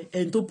ọ̀rẹ́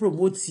ẹni tó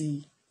promote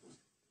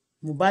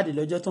Mohbad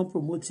lọ́jọ́ tó ń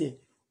promote ẹ̀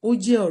ó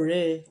jẹ́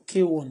ọ̀rẹ́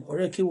K1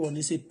 ọ̀rẹ́ K1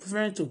 is a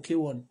friend to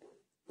K1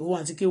 òun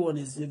àti K1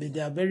 is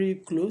they are very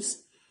close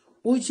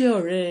ó jẹ́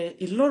ọ̀rẹ́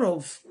a lot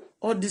of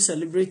all these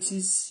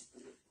celebrities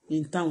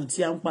in town tí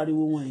a ń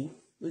pariwo wọn yìí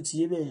ó ti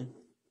yé bẹ́ẹ̀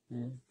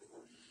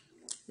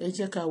ẹ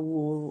jẹ́ ká wo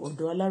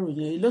ọ̀dọ̀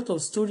Aláròyé a lot of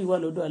story wà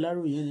lọ́dọ̀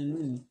Aláròyé nínú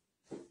ni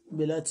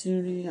ibẹ̀ la ti ń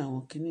rí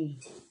àwọn kìíní yìí.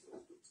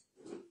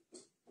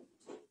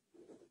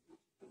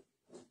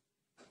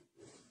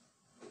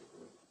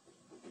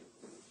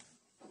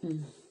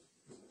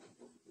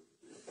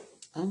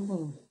 À ń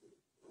bọ̀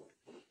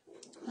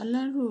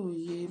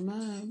Aláròyé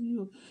máa rí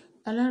o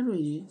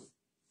Aláròyé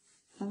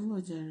à ń bọ̀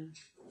jàre.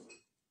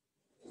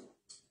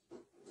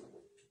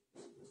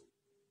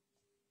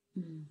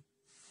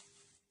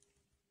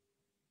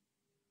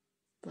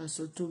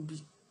 Pásọ Tóbi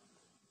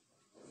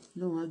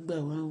lóun á gbà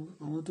wá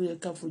àwọn tó yẹ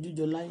ká fojú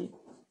jọ láyé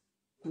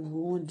gbogbo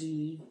wọn di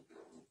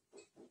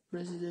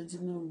President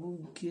Tinubu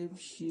gave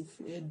Chief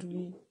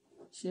Edwin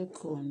check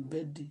on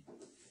birthday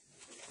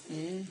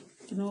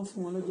kí ni wọ́n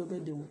fún wọn lọ́jọ́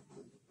birthday wọn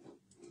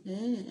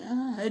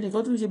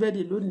ẹnìkan tó ń ṣe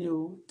birthday lónìí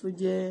o tó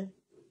jẹ́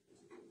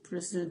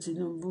President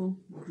Tinubu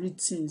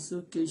greetings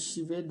okay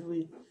Chief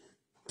Edwin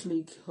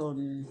click on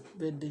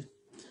birthday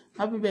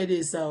happy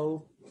birthday sir o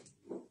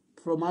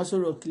from Aso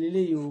Rock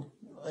lélẹ́yìí o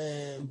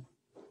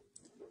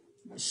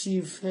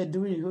Chief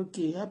Edwin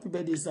okay happy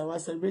birthday sir wa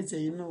celebrate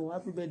ẹ̀yin náà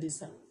happy birthday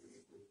sir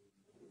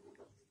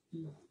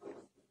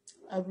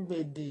happy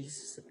birthday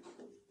sir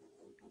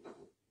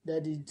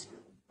daddy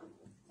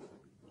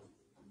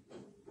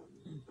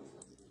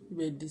happy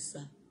birthday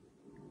sir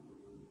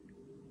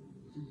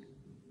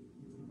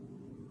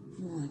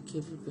no I care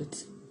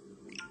everybody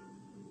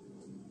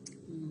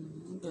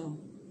go.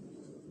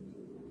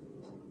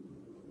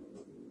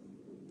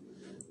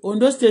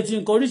 Ondo State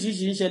nǹkan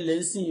oríṣiríṣi ń ṣẹlẹ̀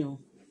ń sìn o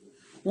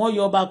wọ́n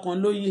yọ ọba kan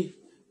lóyè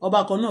ọba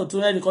kan náà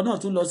tún ẹnìkan náà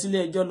tún lọ sílé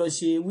ẹjọ́ lọ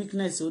ṣe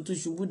weakness ó tún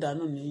ṣubú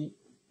dànù ní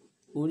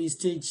orí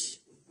stage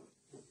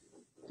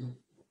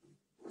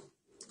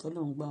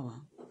kọ́lọ́ ń gbà wá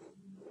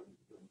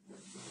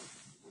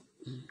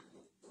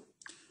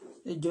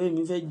ẹjọ́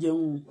èmi fẹ́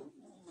jẹun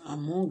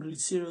I'm hungry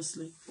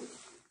seriously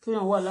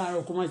kéèyàn wà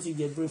láàárọ̀ kó má ti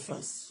get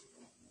breakfast.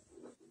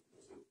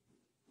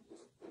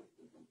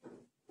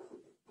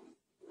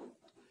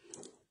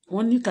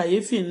 wọ́n ní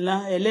kàyéfì ńlá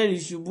ẹlẹ́rìí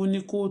ṣubú ní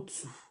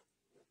kóòtù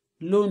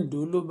londo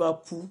ló bá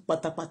kú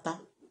pátápátá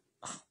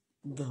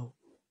ga ọ.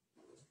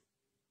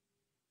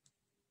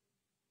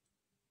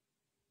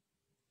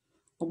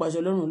 wọ́n pàṣẹ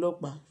lọ́rùn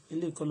ọlọ́pàá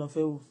ilé ìkọ́ lọ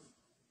fẹ́ wò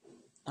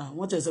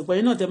wọ́n tẹ̀sán pé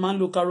iná tẹ máa ń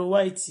lo karo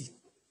white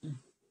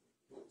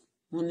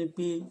wọ́n ní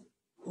pé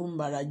ó ń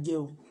bara jẹ́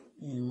o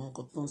ìmọ̀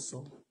ọkọ̀ tó ń sọ.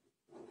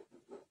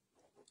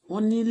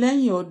 wọ́n ní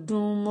lẹ́yìn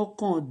ọdún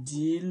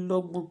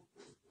 29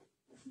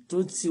 tó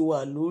ti wà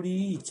lórí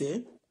ìtẹ́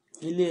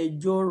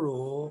ilé-ẹjọ́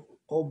rọ̀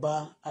ọba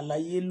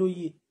alayé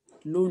lóyè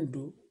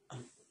londo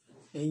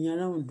ẹ̀yin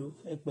ará Ondo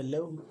ẹ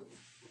pẹ̀lẹ́ o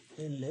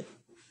ẹ̀lẹ́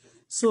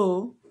so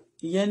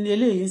ìyẹn ni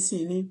eléyìí sì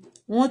ni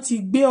wọ́n ti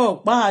gbé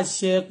ọ̀pá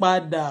àṣẹ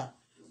padà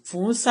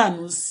fún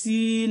Sanusi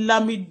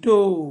Lamido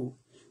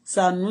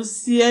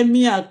Sanusi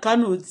Emir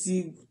Kano ti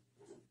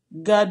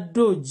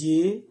gádòjé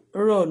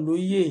rọ̀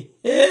lóyè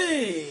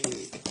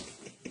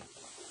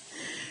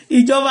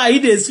ìjọba yìí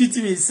dey sweet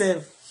me sef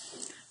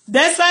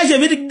despite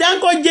ṣèbí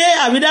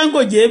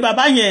Dangoje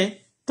bàbá yẹn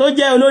tó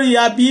jẹ́ olórí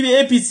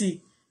APC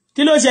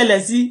kí ló ṣẹlẹ̀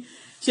sí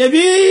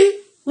ṣèbí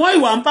wọ́n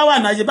ìwà ń power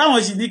náà ṣe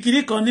báwọn sì ní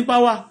kiri kan ní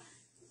power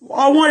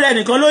ọwọ́n rẹ̀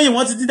nìkan lóyè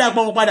wọ́n ti dídá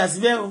pọ̀ padà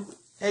síbẹ̀ o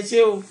ẹ ṣé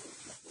o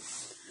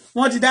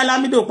wọ́n ti dá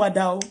Lamido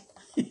padà o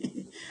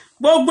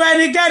gbogbo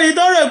ẹnikẹ́ni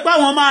tó rò pé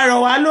àwọn máa rọ̀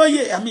wá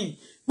lóyè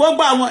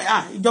gbogbo àwọn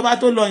ìjọba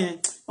tó lọ yẹn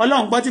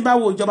Ọlọ́run gbọ́ tí bá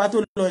wo ìjọba tó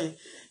lọ yẹn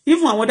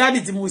even àwọn dáàdì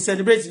tí mo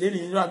celebrate lẹ́nu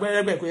nínú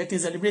agbẹ́rẹ́gbẹ́ kò yẹ kí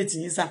n celebrate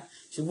yín sá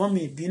ṣùgbọ́n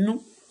mi ìbínú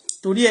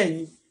torí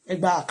ẹ̀yin ẹ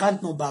gba account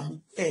number mi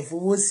ẹ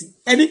fowó sí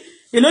ẹni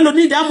èló ló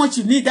need how much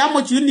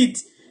you need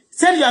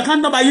send your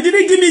account number you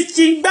didn't give me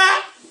chingba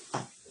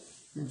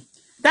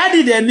dáàdì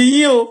dẹ̀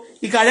nìyí o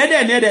ìkàrẹ́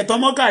dẹ̀ ní ẹ̀dẹ̀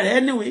tọmọ́kàrẹ́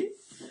anyway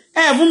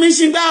ẹ fún mi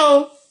chingba o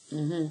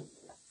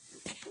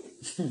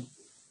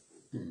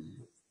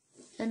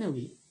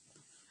anyway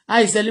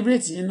I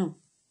celebrate yín náà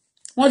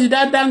wọ́n ti dá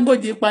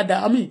Dangoje padà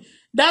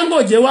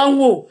Dangoje wá ń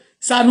wò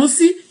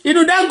Sanusi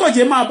inú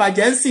Dangoje máa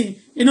bàjẹ́ sí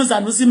inú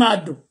Sanusi máa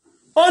dùn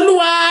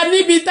Olúwa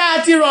níbi tá a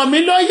ti rọ̀ mí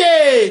lóyè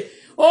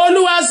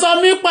Olúwa sọ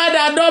mí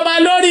padà dọba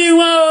lórí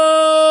wọn o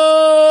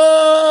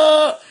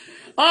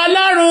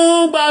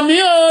Ọlọ́run gbà mí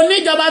o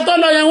níjọba tó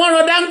lọ yẹn wọ́n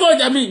rọ̀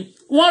Dangoje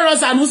wọ́n rọ̀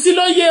Sanusi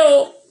lóyè o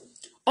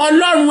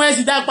Ọlọ́run ẹ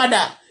sì dá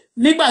padà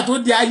nígbà tó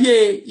di ayé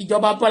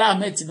ìjọba Bọ́lá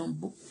Ahmed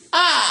Tinubu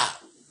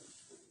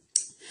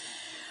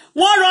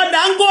wọ́n rọ̀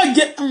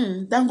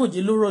Dangoje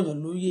ló rọ̀yàn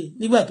lóyè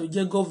nígbà tó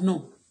jẹ́ gọ́vnà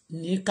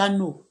ní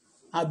Kano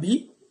àbí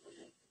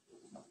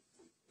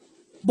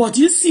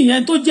bọ̀tí sì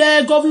yẹn tó jẹ́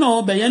gọ́vnà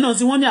ọbẹ̀ yẹn náà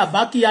tí wọ́n ní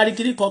ABBAKYARI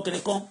kiri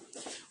kan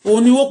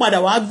òun ni wọ́n padà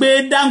wá gbé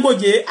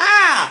Dangoje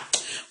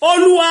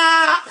Olúwa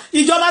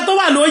ìjọba tó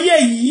wà lóyè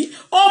yìí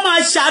ó máa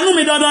ṣàánú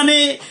mi dandan ni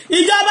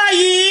ìjọba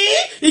yìí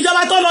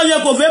ìjọba tó lọ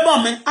yẹn kò fẹ́ bọ̀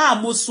mí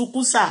mo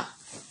sunkún sà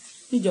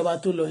níjọba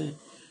tó lọ yẹn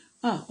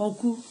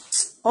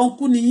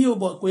ọ̀nkú ni yín ò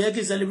bọ̀ kò yẹ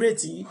kí n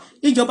celebrate yín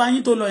ìjọba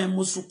yín tó lọ yẹn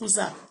mo sunkún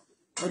sà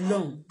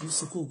Ọlọ́run mo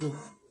sunkún gbọ́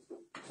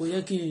kò yẹ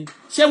kí n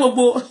ṣé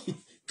gbogbo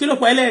kí ló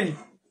pa ẹlẹ́rìn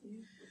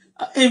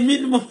èmi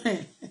ni mo fẹ́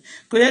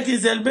kò yẹ kí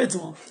n celebrate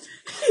wọn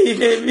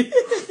èmi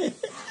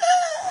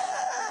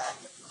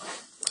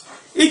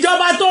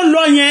ìjọba tó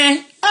lọ yẹn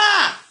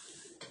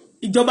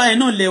ìjọba yẹn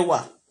náà lẹ́wà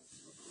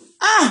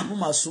mo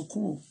mà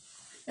sunkún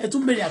ẹ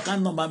tún béèrè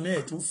account number mi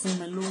ẹ tún fún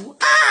mi lówó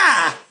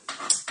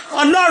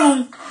Ọlọ́run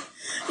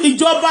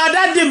ìjọba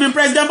dádì mi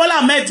president Bọ́lá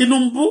Ahmed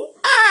Tinubu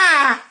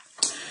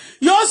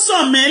yóò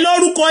sàn mí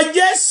lórúkọ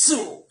Jésù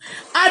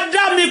á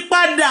dá mi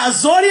padà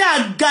sórí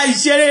àga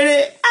ìṣerere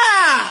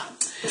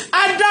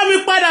á dá mi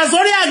padà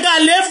sórí àga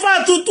àlééfà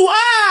tuntun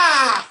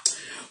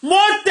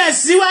mo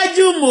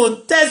tẹ̀síwájú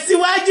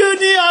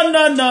ní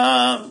ọ̀nà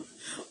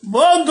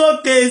mo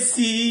gòkè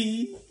sí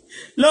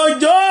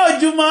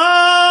lójoojúmọ́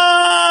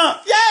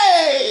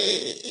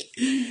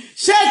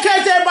ṣé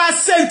kété bá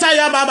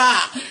sèǹtàyà bàbá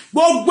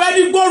gbogbo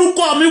ẹni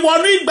gbórúkọ mi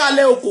wọnú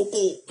ìgbàlẹ̀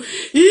òkòkò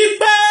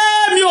ìpè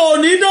mi ò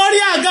ní lórí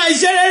àga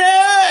ìṣerere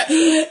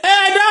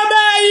ẹ̀dá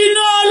bẹ́ẹ̀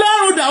iná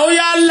Ọlọ́run dà ó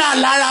yá là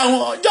lára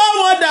wọn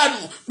jọ̀wọ́ dànù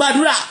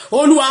gbàdúrà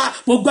Olúwa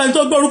gbogbo ẹni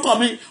tó gbórúkọ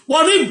mi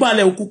wọnú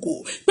ìgbàlẹ̀ òkòkò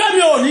pé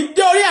mi ò ní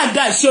dé orí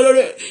àga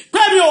ìṣerere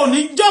pé mi ò ní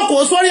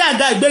jókòó sórí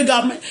àga ìgbéga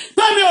mi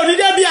pé mi ò ní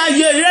débi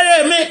ayé rere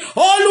mi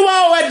Olúwa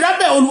ẹ̀dá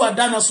bẹ́ẹ̀ Olúwa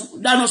dáná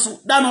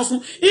sun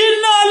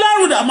iná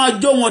Ọlọ́run dà máa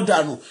jó wọn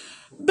dànù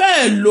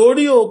bẹ́ẹ̀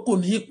lórí òkú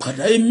ní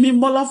ìpàdé èmi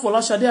Bọ́lá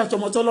Fọláṣadé àti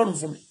ọmọ tọ́lọ́run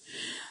fún mi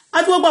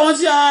àti gbogbo àwọn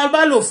tí a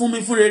bá lò fún mi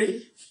fún rere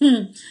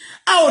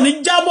a ò ní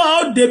jábọ́ a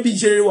ó débi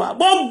ìṣeré wa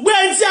gbogbo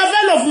ẹni tí a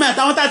fẹ́ lò fún mi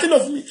àtàwọn tá a ti lò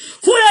fún mi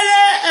fún rere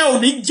ẹ ò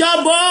ní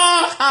jábọ́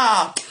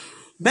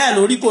bẹ́ẹ̀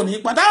lórí kò ní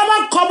padà àwọn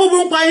máa kọ́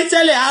búburú pa yín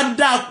tẹ́lẹ̀ á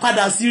dá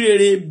padà sí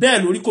rere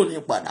bẹ́ẹ̀ lórí kò ní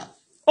padà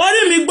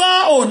orí mi gbọ́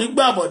ò ní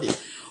gbà bọ̀dẹ̀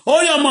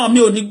orí ọmọ mi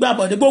ò ní gbà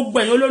bọ̀dẹ̀ gbogbo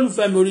ẹ̀yin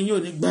olólùfẹ́ mi orí yín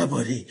ò ní gbà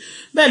bọ̀dẹ̀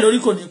bẹ́ẹ̀ lórí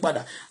kò ní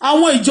padà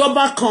àwọn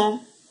ìjọba kan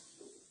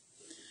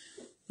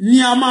ni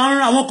a máa ń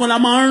rán àwọn kan la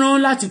máa ń rán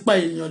láti pa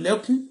èèyàn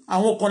lẹ́kún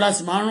àwọn kan la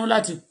sì máa ń rán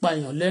láti pa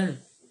èèyàn lẹ́rìn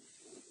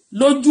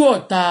lójú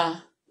ọ̀tá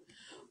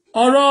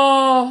ọ̀rọ̀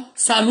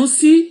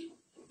Sanusi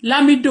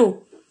Lamido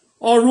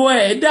ọ̀rọ̀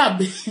ẹ̀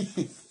dàbí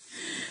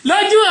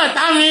lójú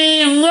ọ̀tá mi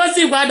ń ó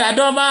sì padà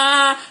dọ́ba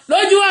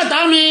lójú ọ̀tá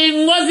mi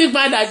ń ó sì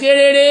padà ṣe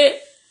rere.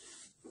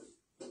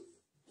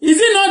 Is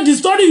it not the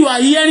story you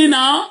are hearing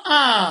now?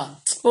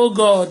 Oh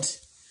God,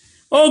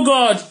 oh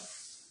God,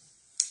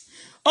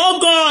 oh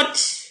God.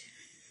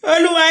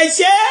 Olúwa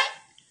ṣe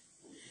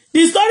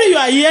the story you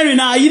are hearing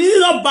now, is it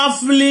not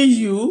baffling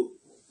you?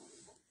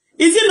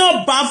 Is it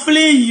not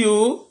baffling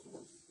you?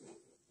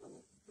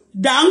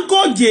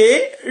 Dangoje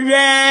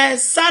rẹ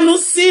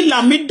Sanusi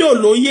Lamido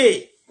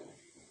lóyè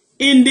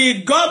in the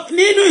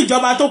nínú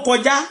ìjọba tó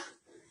kọjá.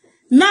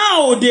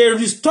 Now they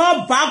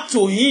restore back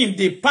to him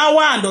the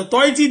power and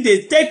authority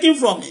they taken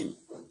from him.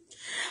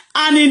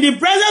 And in the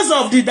presence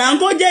of the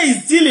Dangoje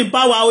is still in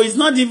power, or is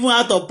not even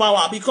out of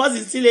power because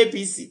it's still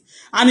APC.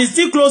 And he's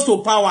still close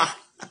to power.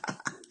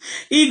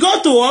 He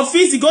go to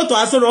office, he go to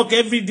Aso Rock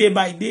every day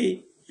by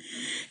day.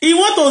 He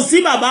want to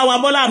see Baba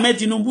wa Bola Ahmed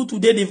Tinubu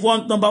today,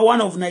 the number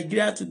one of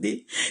Nigeria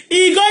today.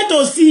 He going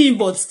to see him,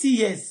 but still,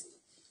 yes,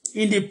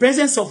 in the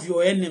presence of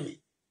your enemy.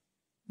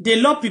 The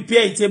Lord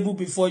prepare a table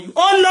before you.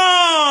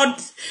 Oh Lord,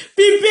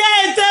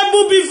 prepare a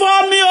table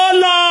before me,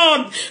 oh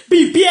Lord.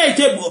 Prepare a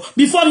table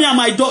before me and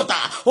my daughter.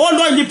 Oh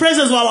Lord, in the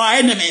presence of our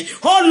enemy.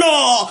 Oh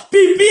Lord,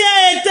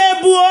 prepare a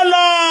table,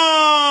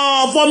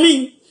 oh Lord, for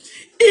me.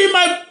 In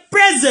my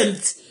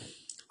presence.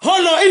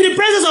 Oh Lord, in the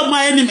presence of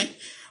my enemy.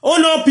 Oh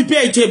Lord,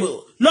 prepare a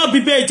table. Lord,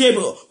 prepare a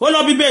table. Oh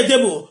Lord, prepare a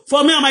table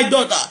for me and my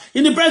daughter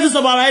in the presence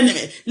of our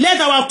enemy.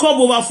 Let our cup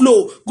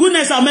overflow.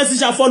 Goodness and mercy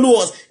shall follow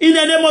us in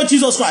the name of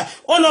Jesus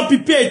Christ. Oh Lord,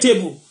 prepare a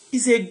table.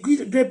 It's a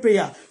great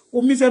prayer.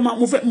 But the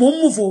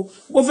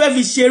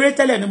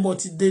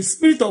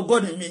Spirit of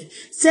God in me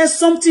says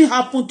something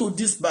happened to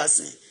this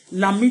person.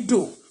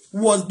 Lamido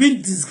was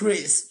being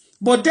disgraced.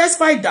 But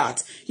despite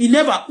that,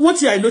 one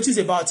thing I noticed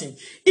about him,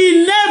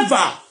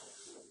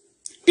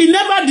 he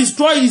never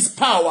destroyed his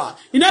power.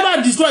 He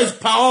never destroyed his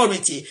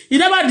priority. He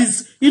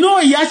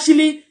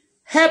actually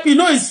helped,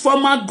 his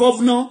former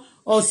governor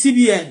or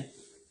CBN.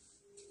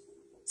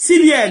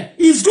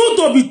 It's good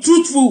to be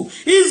truthful.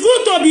 It's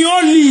good to be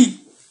holy.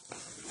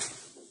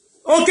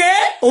 Okay?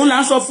 Òun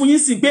là ń sọ fún yín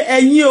sí pé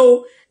ẹ̀yin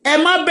o, ẹ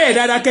má bẹ̀rẹ̀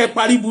dáadáa kẹ́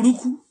parí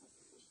burúkú.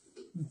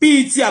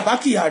 Bí ti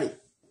ABBAKYARI.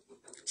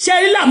 Ṣé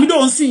rí Lamido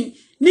ń sìn?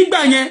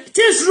 Nígbà yẹn,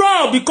 things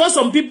raw because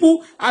some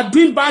people are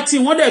doing bad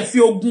thing. Wọ́n dẹ̀ fi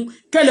ogun,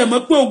 kẹ́lẹ̀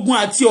mọ̀ pé ogun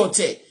àti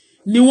ọ̀tẹ̀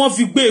ni wọ́n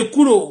fi gbé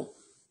kúrò.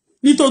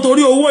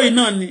 Nítorí owó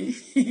iná ni.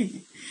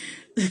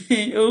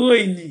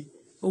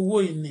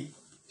 Owó ìní.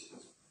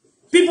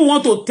 People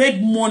want to take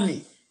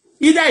money.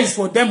 Either it's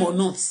for them or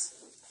not.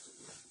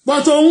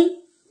 But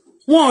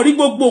wọ́n rí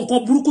gbogbo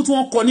nǹkan burúkú tí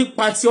wọ́n kọ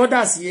nípa ti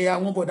others yẹn,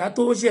 àwọn bọ̀dá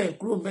tó ṣe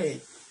kúrò ńbẹ̀.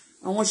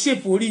 Àwọn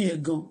shape orí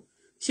yẹn gan.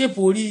 Shape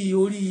orí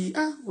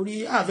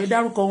àfẹ́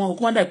dárúkọ wọn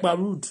kó má dà pa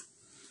rude.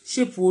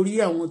 Shape orí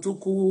àwọn tó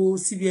kó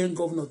CBN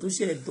governor tó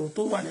ṣe ẹ̀dọ̀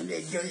tó wà nílé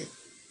ẹjọ́ yẹn.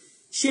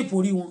 Shape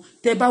orí wọn.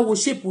 Tẹ́ bá wo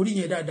shape orí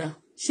yẹn dáadáa.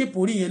 Shape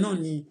orí yẹn náà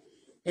ni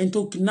ẹni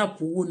tó kidnap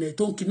owó nẹ̀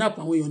tó ń kidnap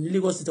àwọn èèyàn ní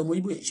Lagos State ọmọ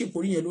Igbo. Shape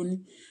orí yẹn ló ní.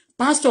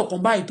 Pastor kan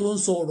báyìí tó ń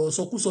sọ ọ̀rọ̀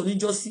sọkúsọ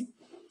níjọ́sí.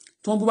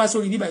 Tó ń bú bá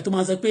sórí bíbáyìí tó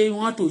máa sọ pé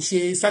wọ́n á tó ṣe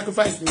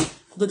sacrifice ni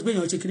kó tó ti pé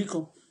èèyàn ṣe kiri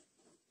kan.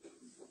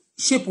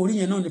 Shape orí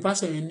yẹn náà ni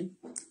pastor yẹn ní.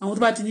 Àwọn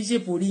tó bá ti ní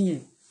shape orí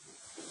yẹn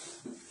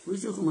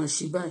oríṣiríṣi máa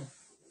ṣe báyìí.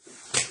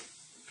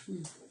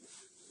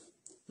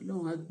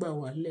 Ọlọ́run á gbà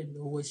wá lẹ̀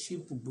lọ́wọ́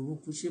ṣépù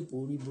burúkú ṣépù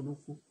orí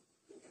burúkú.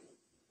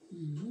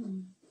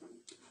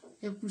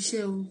 Ẹ kú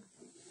iṣẹ́ o.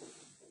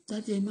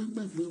 Dájú ẹ má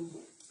gbàgbé o.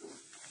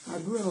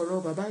 Àdúrà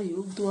ọ̀rọ̀ bàbá yìí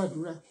ó tó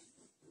àdúrà.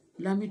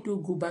 Lamido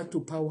go back to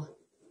power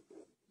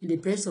in the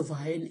presence of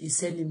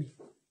his enemy.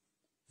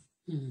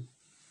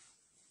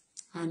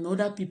 And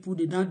other people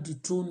they now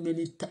dethrone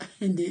many times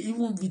and they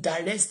even be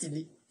arresting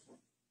it.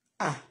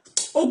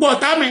 Ó gbọ́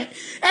ọ̀tá mi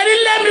ẹni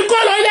lẹ́mi kọ́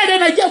lọ ilẹ̀-èdè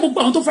Nàìjíríà gbogbo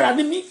àwọn tó fara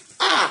ní mi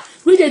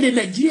orílẹ̀-èdè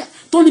Nàìjíríà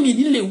tó ní mi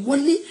nílé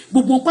wọlé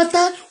gbogbo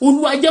pátá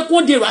Olúwa jẹ́ kó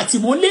dèrò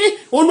àtìmọ́lé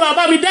Olúwa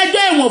bá mi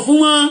dájọ́ ẹ̀wọ̀n fún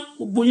wọn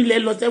gbogbo yín lẹ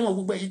lọ tẹ́wọ̀n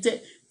gbogbo ẹ̀yin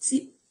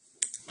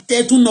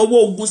tẹ́ tún náwó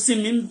ogun sí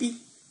mi ń bí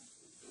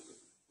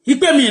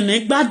ìpè mi ní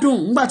gbádùn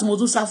nígbà tí mo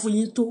tún sá fún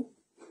yín tó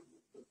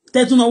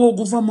tẹ́ tún náwó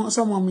ogun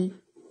sọ́mọ mi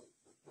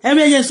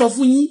ẹ̀mí ẹ̀yẹ sọ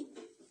fún yín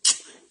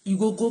you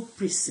go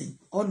prison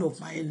all of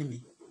my enemy.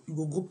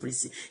 You go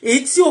prison.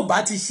 Èyí tí ò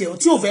bá ti ṣe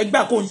tí ò fẹ́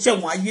gbà kó ń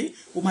ṣẹ̀wọ̀n ayé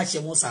ó máa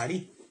ṣẹ̀wọ̀n sáré.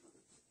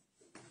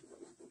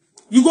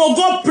 You go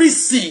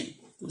prison.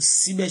 Kò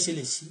sí bẹ́ẹ̀ ṣe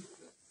lè ṣe.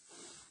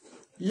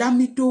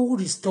 Lamido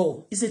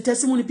restore. It's a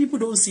testimony. People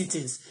don't see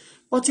things.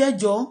 But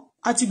ẹjọ́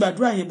àti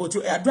gbàdúrà yẹn but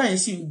àdúrà yẹn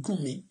sì ń gùn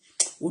mí.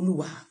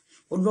 Olúwa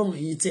Ọlọ́run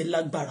yìí tẹ́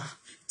lágbára.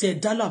 Tẹ́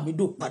dá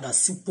Lamido padà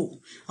sípò.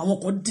 Àwọn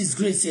kan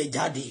disgrace ẹ̀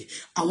jáde.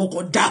 Àwọn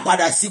kan dá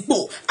padà sípò.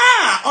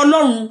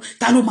 Ọlọ́run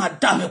ta ló máa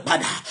dá mi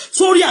padà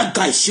sórí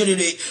àga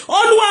ìṣerere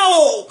Olúwa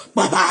o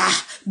bàbá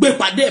gbé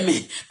pàdé mi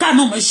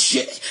kánú mi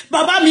ṣe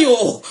bàbá mi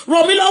o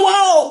ràn mí lọ́wọ́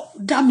o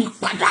dá mi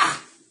padà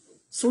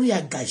sórí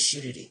àga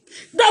ìṣerere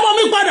dá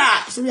mi padà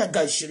sórí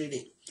àga ìṣerere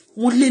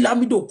wọ́n lé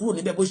Lamido kúrò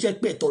níbẹ̀ bó ṣe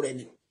pé ẹ̀tọ́ rẹ̀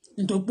ni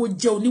nítorí pé ó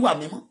jẹ́ oníwà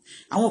mímọ́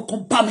àwọn kan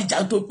bá mi jà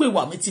nítorí pé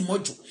ìwà mi ti mọ́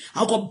jù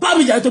àwọn kan bá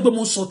mi jà nítorí pé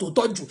mo sọ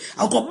tòótọ́ jù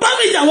àwọn kan bá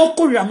mi jà wọ́n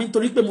kórìíra mi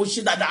nítorí pé mo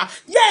ṣe dáadáa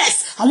yes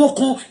àwọn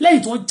kan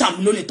lẹ́yìn tí wọ́n jà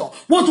mí lólè tán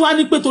wọ́n tún wá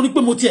ní pé torí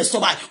pé mo tiẹ̀ sọ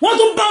báyìí wọ́n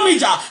tún bá mi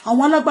jà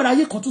àwọn alágbára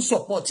ayé kan tún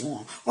support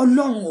wọn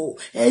Ọlọ́run o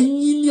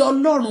ẹ̀yin ni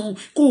Ọlọ́run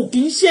kò kì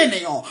í ṣe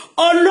ènìyàn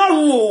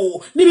Ọlọ́run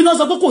o níbi náà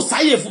sọ pé kò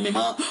sáyè fún mi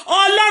mọ́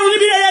Ọlọ́run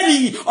níbi rere ni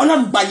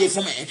Ọlọ́run gbàyè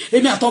fún mi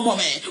èmi àtọmọ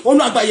mi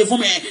Olúwa gbàyè fún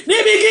mi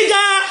níbi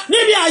gíga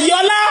níbi àyè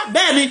ọlá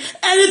bẹ́ẹ̀ ni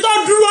ẹni tó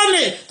dúró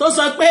ní tó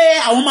sọ pé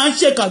àwọn máa ń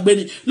ṣèkàgbé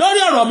ni lórí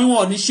ọ̀rọ̀ mi wọn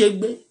ò ní ṣe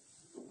gbé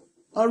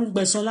ọrùn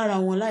gbẹ̀san lára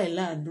wọn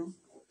láìláàdún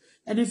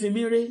ẹni fi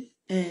mí ré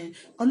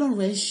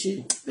Ọlọ́run ẹ ṣe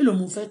èlò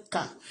mo fẹ́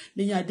kà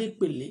lẹ́yìn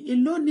Adépèlé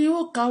èlò ni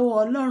ó kàwọ́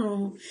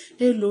Ọlọ́run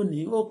èlò ni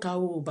ó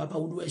kàwọ́ bàbá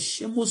Olúwa ẹ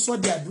ṣe mo sọ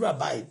di àdúrà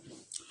báyìí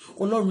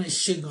Ọlọ́run ẹ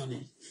ṣe gan ni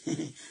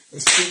ẹ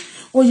ṣe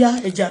ó yá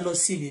ẹja lọ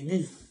sí ìlú mi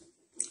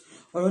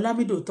ọ̀rọ̀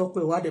Lamido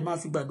tọ́pẹ́ ìwádìí máa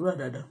fi gbàdúrà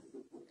dáadáa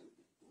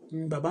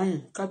bàbá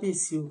yẹn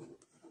kábíyèsí o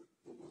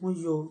wọ́n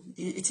yọ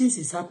things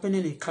is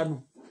happening in Kano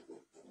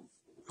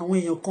àwọn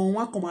èèyàn kan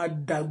wọ́n kàn máa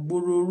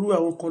dàgbòrò rú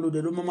àwọn kan lòdì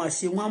ló máa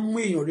ṣe wọ́n á mú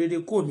èèyàn rere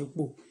kó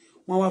nípò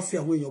wọ́n wá fi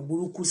àwọn èèyàn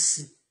burúkú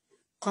sí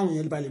káwọn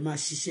èèyàn balẹ̀ máa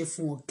ṣiṣẹ́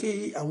fún wọn kí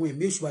àwọn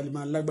ẹ̀mí èṣù balẹ̀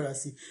máa lágbára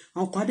sí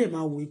àwọn kan á dẹ̀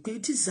máa wò pé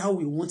this is how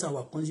we want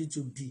our country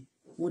to be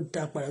wọ́n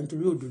dá padà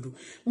nítorí òdodo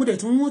mo dẹ̀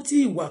tún rántí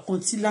ìwà kan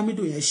tí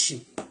Lamido yẹn ṣe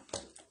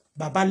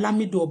bàbá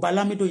Lamido ọba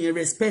Lamido yẹn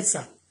respect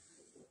her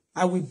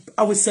I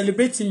will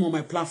celebrate him on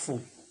my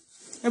platform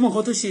ẹ mọ̀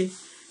nǹkan tó ṣe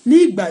ní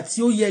ìgbà tí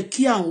ó yẹ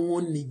kí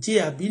àwọn Niger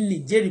àbí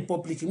Niger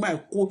Republic máa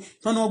kó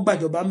tọ́nà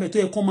gbàjọba mẹ́ tó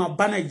yẹ kó máa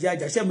bá Nàìjíríà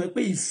jà ṣe mọ̀ pé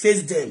he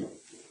faced them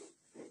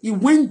he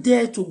went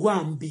there to go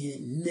and be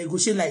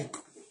negotiate like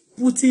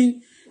putting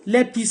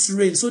let peace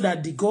reign so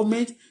that the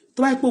government tó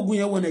bá ìpògùn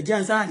yẹn wọ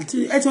Nàìjíríà sáà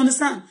ẹ ti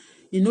understand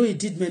you know he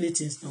did many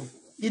things now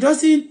he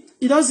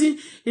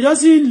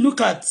doesn't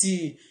look at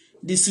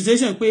the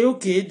situation pé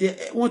okay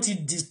wọ́n ti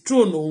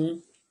dethrone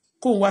òun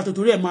kóun wá tó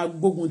torí ẹ̀ máa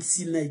gbógun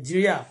ti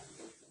Nàìjíríà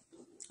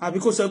àbí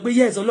kó sọ pé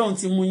yes Ọlọ́run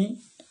ti mú yín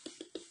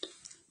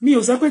mi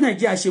ò sọ pé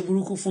Nàìjíríà ṣe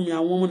burúkú fún mi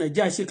àwọn ọmọ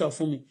Nàìjíríà ṣèkà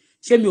fún mi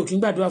ṣé mi ò kí ń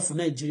gbàdúrà fún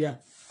Nàìjíríà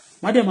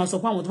má dẹ̀ máa sọ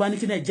pé àwọn tó bá ní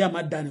kí Nàìjíríà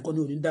má da nìkan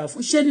ni ò ní da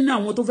fún ṣé nínú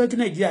àwọn tó fẹ́ kí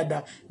Nàìjíríà da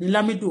ní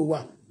Lamido wà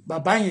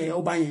bàbá yẹn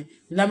ọba yẹn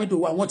ní Lamido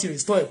wà wọ́n ti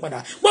restore ẹ̀ padà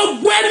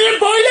gbogbo ẹni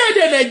bọ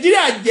orílẹ̀-èdè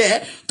Nàìjíríà jẹ́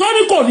tó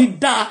ní kò ní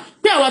da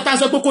pé àwa ta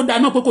sọ pé kò da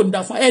náà pé kò ní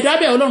da fún ẹ̀dá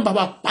bẹ́ẹ̀ Ọlọ́run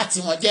bàbá pàtì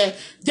wọn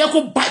jẹ́ kó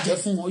bàjẹ́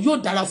fún wọn yóò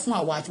dára fún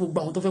àwa àti gbogbo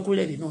àwọn tó fẹ́ kó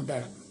orílẹ̀-èdè náà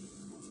dára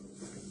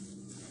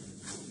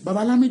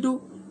bàbá Lamido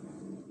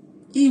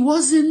he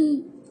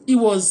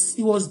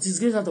was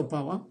disgraced out of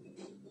power.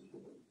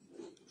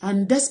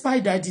 And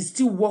despite that,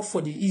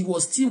 he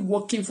was still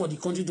working for the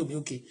country to be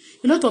okay.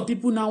 A lot of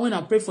people now, when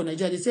I pray for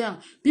Nigeria, they say,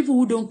 people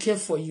who don't care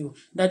for you,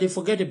 that they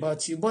forget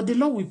about you. But the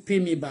Lord will pay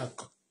me back.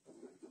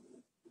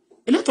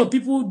 A lot of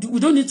people, we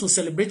don't need to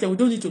celebrate them. We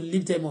don't need to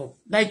lift them up.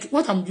 Like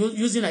what I'm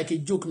using like a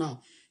joke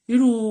now.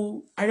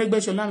 Irú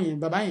Aregbesola yẹn,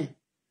 bàbá yẹn,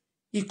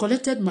 he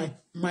collected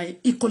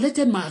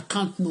my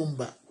account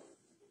number.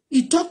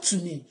 He talked to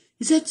me.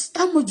 He said,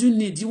 how much do you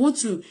need? You want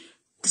to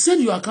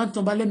send your account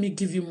number? Let me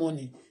give you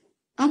money.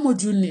 How much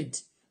do you need?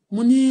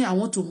 Money, I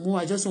want to move.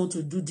 I just want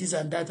to do this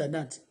and that and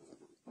that.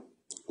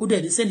 Ó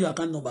dẹ̀ send your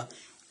account number.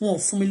 Wọ́n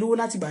fún mi lówó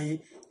láti gbà yẹn.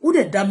 Ó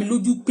dẹ̀ dá mi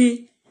lójú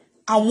pé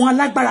àwọn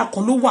alágbára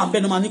kan ló wà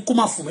ńbẹ̀ náà máa ní kó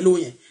má fún mi lówó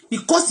yẹn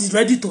because he's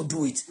ready to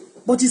do it.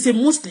 But he's a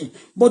Muslim.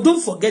 But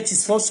don't forget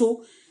he's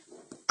also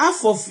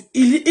half of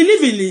he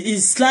live in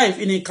his life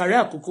in Ìkàrẹ́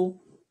Àkókò.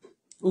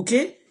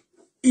 Okay?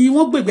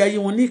 Wọ́n gbègbè ayé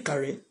wọn ní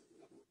Ìkàrẹ́.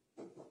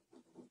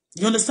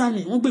 You understand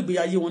me? Wọ́n gbègbè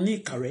ayé wọn ní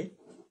Ìkàrẹ́.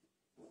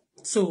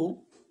 So,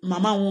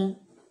 mama won,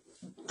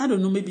 I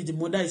don't know, maybe the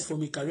mother is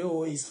from Ikare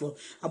or is from,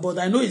 but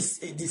I know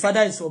the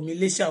father is from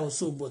Malaysia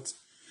also, but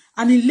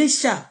and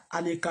Malaysia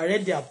and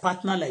Ikare, they are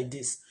partner like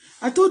this.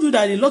 I told you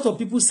that a lot of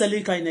people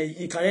selling car in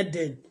Ikare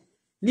then.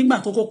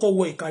 Nígbà tó kọ́kọ́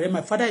wọ Ikare,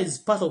 my father is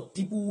part of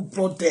people who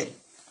brought them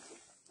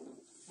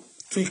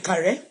to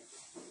Ikare.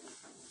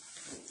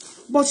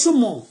 But so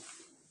more,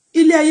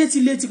 ilé ayé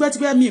ti le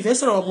tipẹ́tipẹ́ mi ìfẹ́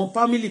sọ̀rọ̀ ọmọ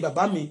family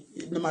bàbá mi,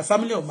 my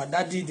family of my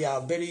daddy, they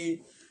are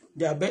very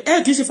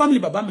kì í ṣe family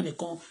bàbá mi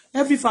nìkan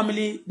every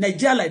family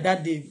Nigeria like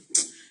that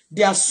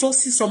they are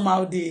sources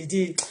somehow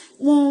they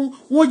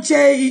wọ́n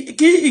jẹ́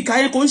kí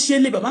ìkàyẹ kò ń ṣe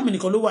lé bàbá mi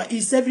nìkan ló wà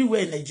it's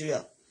everywhere in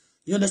Nigeria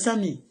you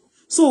understand me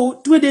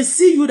so when they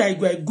see you that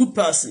you are a good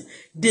person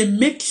they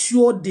make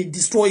sure they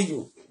destroy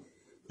you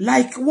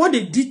like what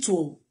they did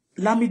to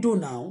Lamido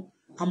now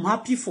I'm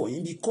happy for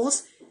him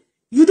because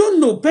you don't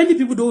know many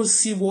people don't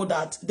see what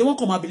that they won't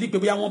come and believe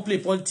people won't play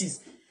politics.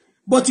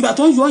 But ìgbà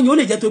tó ń yọ yẹn ó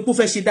lè jẹ́ tó pé ó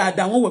fẹ́ ṣe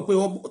dáadáa wọ́n wẹ̀ pé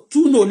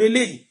túnú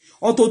lélẹ́yìí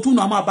ọ̀tọ̀ túnú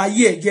a máa bá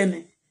yé ẹ̀jẹ̀ ni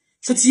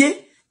ṣé ti yé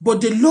but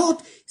the Lord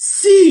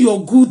see your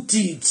good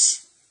deeds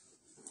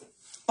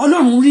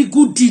Ọlọ́run rí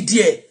good deed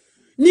there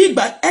ní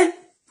ìgbà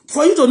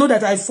for you to know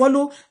that I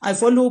follow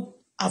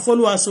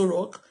Aso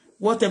Rock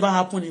whatever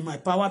happen in my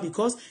power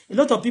because a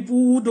lot of people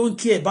who don't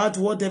care about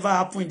whatever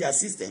happen in their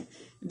system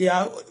they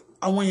are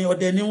àwọn èèyàn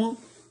ọ̀dẹ̀ ni wọ́n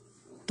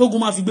tógun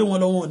máa fi gbé wọn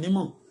lọ́wọ́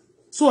onímọ̀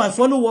so I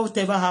follow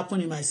whatever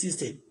happen in my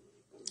system.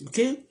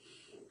 Okay,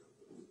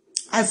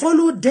 I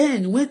followed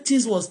then when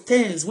things was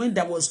tense, when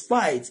there was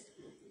fight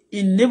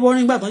in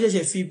neighboring back when you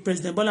see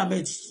President Bola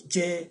Ahmed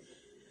jẹ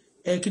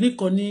kini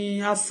kan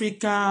ní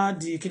Africa,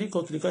 the kini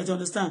kan you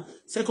understand?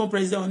 Second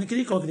president on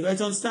kini kan you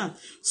understand?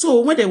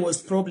 So when there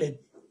was problem,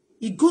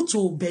 he go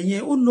to Benye,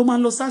 ó lọ máa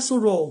lọ Aso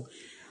Rock.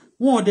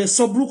 Wọ́n dẹ̀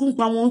sọ burúkú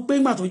pa wọ́n pé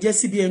ìgbà tó jẹ́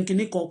CBN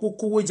kini kan kó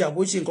kówó jà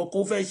bó ṣe nǹkan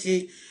kó fẹ́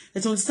ṣe,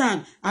 you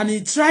understand? And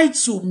he tried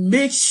to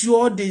make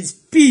sure there's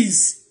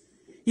peace.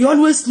 He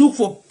always look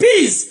for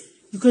peace.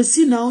 You can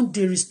see now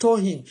they restore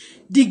him.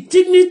 The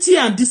dignity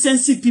and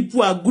decency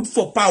people are good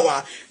for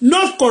power.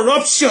 Not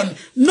corruption.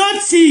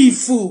 Not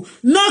thief.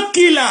 Not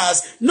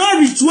killers. Not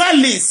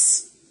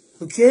ritualists.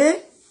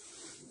 Okay?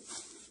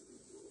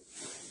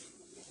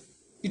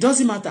 It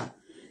doesn't matter.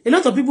 A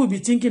lot of people will be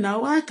thinking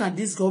now, why can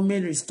this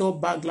government restore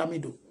back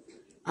Lamido?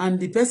 And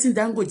the person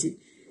Dangote,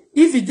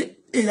 if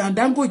it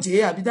Dangote,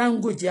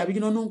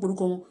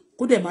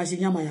 kó dẹ̀ máa ṣe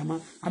yamayama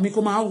àmì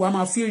kó máa wà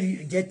máa feel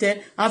rejected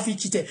á feel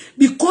cheated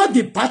because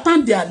the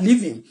pattern they are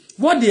living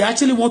what they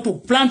actually want to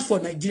plant for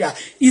Nigeria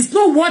is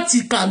not what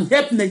it can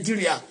help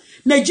Nigeria.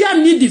 Nigeria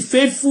need the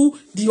faithful,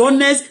 the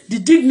honest, the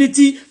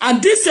dignity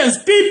and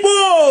decent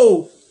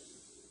people.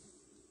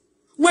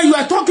 When you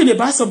are talking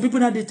about some people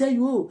now, they tell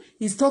you, oh,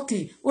 he's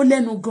talking, oh,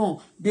 let no go.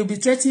 They'll be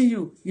threatening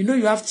you. You know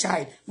you have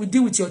child. We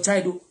deal with your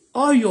child. Oh.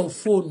 All your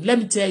phone, let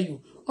me tell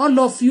you, all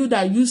of you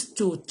that used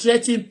to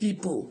threaten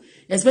people,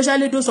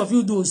 especially those of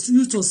you those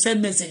used to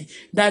send message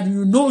that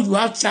you know you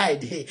have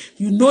child, hey,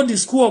 you know the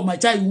school of my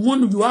child,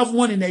 you have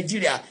one in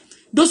Nigeria.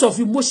 Those of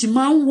you,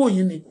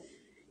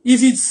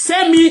 if you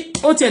send me,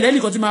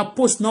 my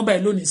post number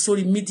alone is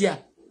sorry media.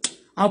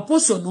 I'll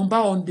post your number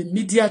on the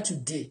media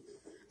today,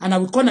 and I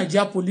will call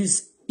Nigeria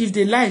police. If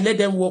they lie, let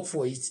them work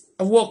for it.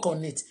 Work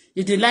on it.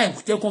 If they lie,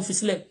 they'll confess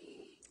them.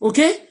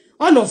 Okay?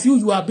 All of you,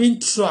 you are being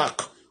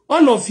tracked.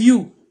 All of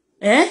you,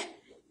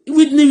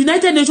 with the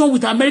United Nations,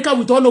 with America,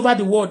 with all over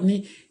the world,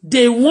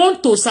 they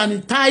want to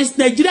sanitize.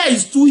 Nigeria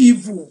is too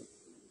evil.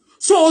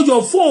 So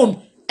your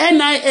phone,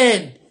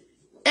 NIN,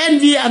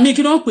 NV, I mean,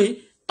 you know,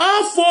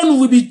 our phone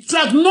will be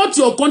tracked, not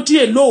your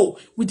country alone,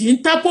 with the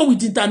Interpol, with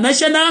the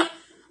international,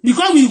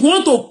 because we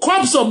want to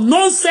curb some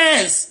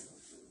nonsense.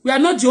 We are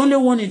not the only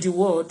one in the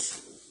world.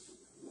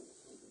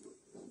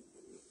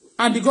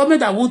 And the government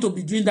that want to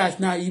be doing that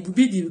now, it will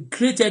be the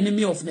great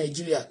enemy of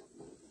Nigeria.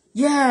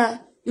 Yeah,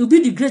 it will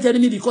be the great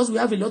enemy because we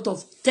have a lot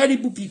of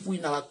terrible people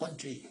in our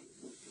country.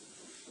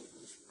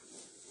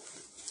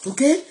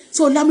 Okay?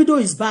 So Lamido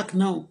is back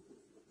now.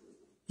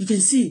 You can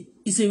see,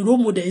 it's a role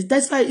model.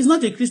 That's why it's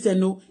not a Christian,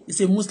 no.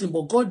 It's a Muslim,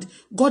 but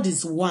God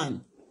is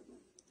one.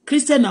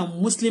 Christian and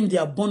Muslim, they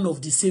are born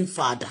of the same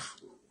father.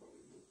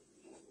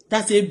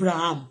 That's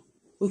Abraham.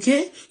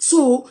 Okay?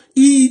 So,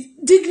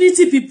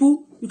 dignity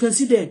people, you can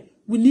see them.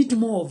 We need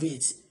more of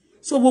it.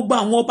 So, don't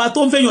pardon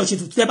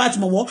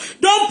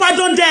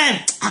them.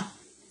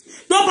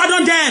 Don't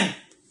pardon them.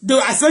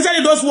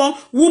 Especially those one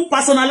who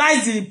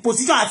personalize the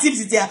position as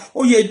if they are,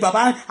 oh yeah,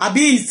 Baba,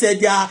 Abi said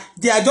they are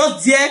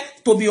just there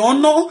to be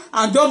honored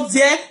and just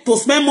there to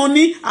spend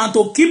money and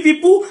to keep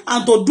people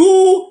and to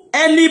do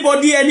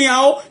anybody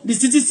anyhow, the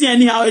citizen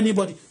anyhow,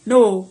 anybody.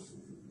 No.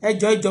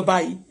 Ẹjọ́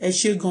ìjọba yìí ẹ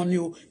ṣe gan ni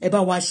o ẹ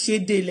bá wa ṣe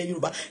dé ilẹ̀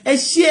Yorùbá ẹ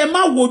ṣe ẹ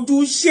má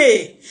wojú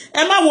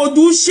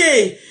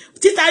ṣe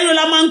títa yóò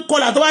la máa ń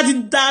kọlà tó bá ti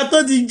da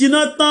tó ti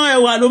jiná tán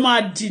ẹwà ló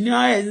máa dì ní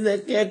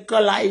ẹ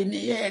kọlà yìí ní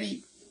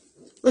ẹ̀rí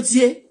ó ti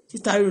yé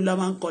títa yóò la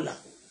máa ń kọlà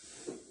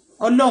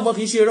Ọlọ́run bọ́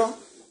kì í ṣe rọ́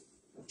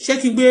ṣé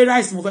kí n gbé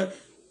rice mo fẹ́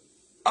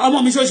ọmọ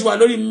mi ṣóòṣì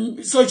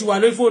wà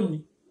lórí fóònù ni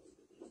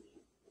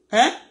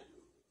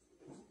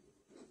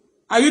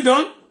are you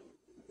done?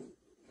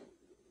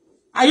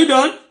 Are you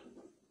done?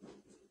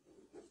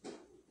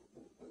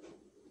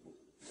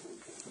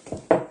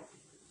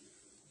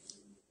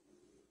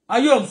 Are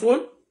you on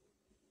phone?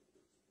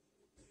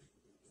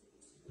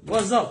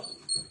 What's up?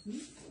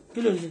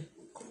 Kí ló ń ṣe?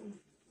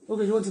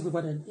 Okay, you want to go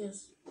back then?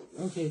 Yes.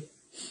 Okay.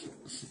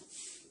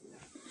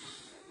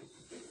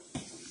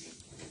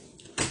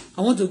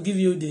 I want to give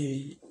you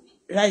the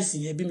rice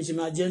here. Bí mi ṣe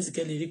máa jẹ ń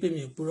sikẹ́ lè rí pé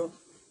mi ò purọ́.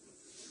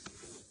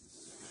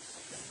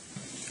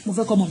 Mo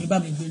fẹ́ kọ́ ọmọ mi bá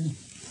mi gbé ni.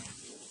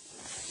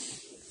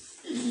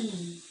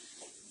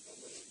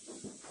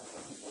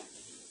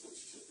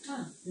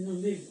 Nínú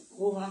ilé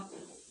ó wá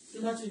tí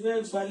bá ti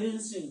fẹ́ gba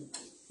lẹ́sìn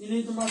ilé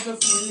tó máa fẹ́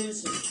fún mi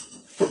lẹ́sìn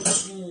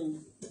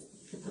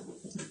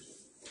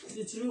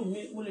títírù mi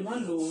mo lè má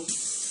lò ó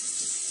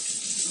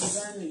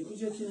ìdáni ó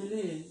jẹ́ kí ilé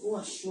yẹn ó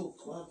wà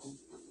ṣóòkù wá kan.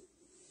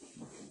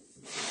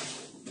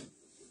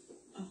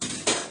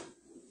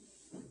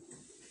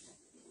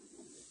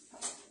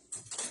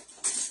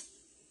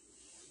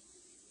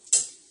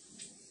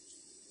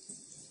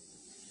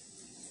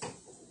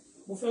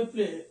 Mo fẹ́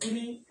play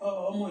ní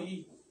ọmọ yìí.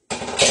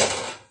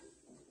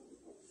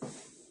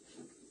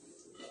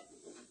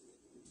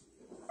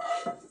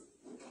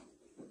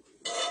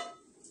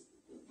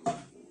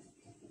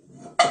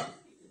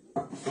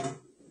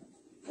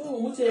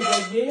 Mo ti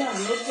gbàgbé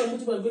àná pé mo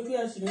ti gbàgbé pé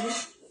a sì ní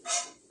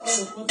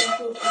ọ̀rọ̀ kan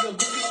tó ọjọ́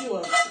bí sí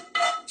wà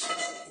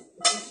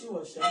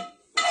ṣá.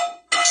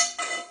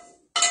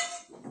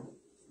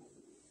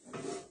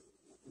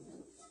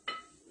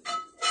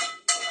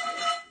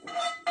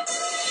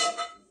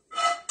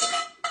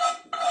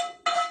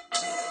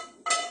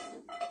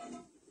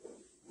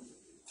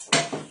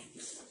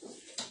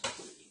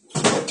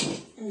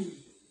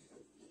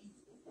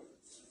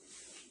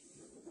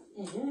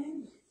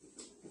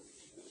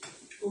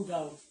 Ó ga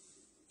o.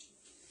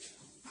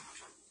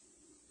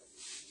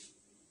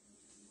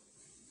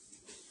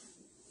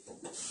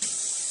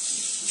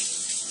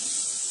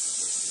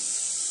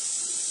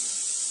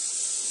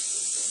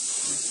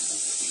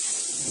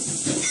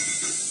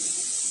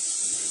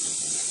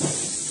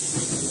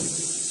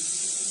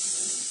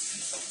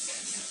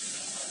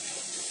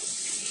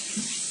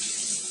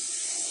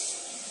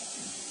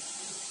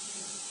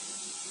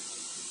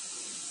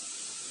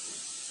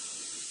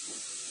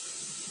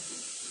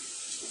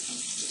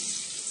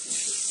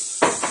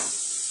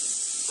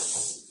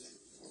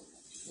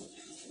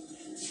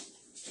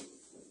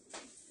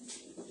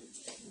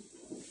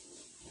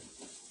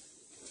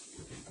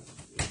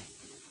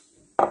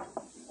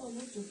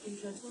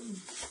 should have told me.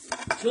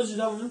 Those you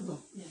don't remember?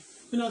 Yeah.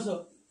 You know,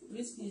 so.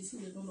 Basically, you see,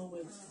 they don't know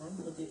where it's from,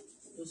 but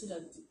they'll say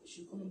that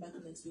she'll come back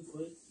next week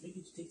for it,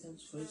 maybe to take time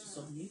for it to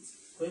submit,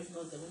 or if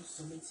not, they want to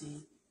submit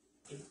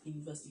a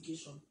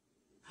investigation.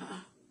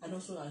 And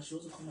also, she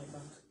also call my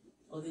bank.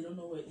 Or they don't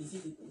know where, they say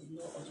they did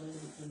not authorize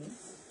the payment,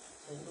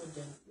 so it's not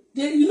them.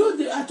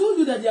 I told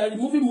you that they are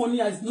removing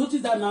money. I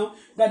noticed that now,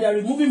 that they are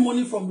removing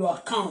money from your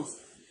account.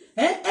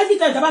 Every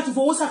time they're about to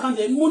forward account,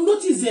 they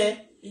notice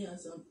there.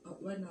 Yes,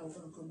 right now I'm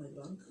going to call my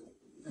bank.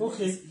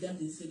 Okay. Then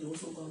they say they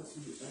also going to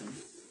submit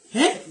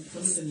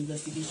an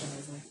investigation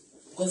as well.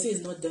 Because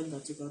it's not them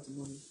that took out the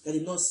money. That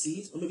did not see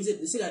it. Or maybe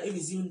they say that if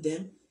it's even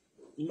them,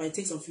 it might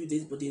take some few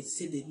days, but they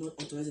say they did not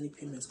authorize any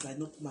payments because I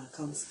not put my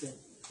accounts there.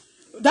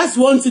 That's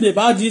one thing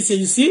about this.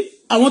 You see,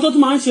 I wanted to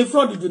manage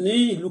fraud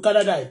in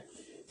Canada.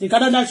 The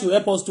Canada should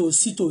help us to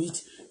see to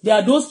it. There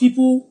are those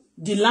people,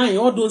 the line,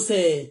 all those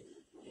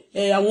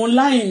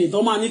online,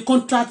 the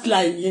contract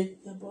line. Yeah,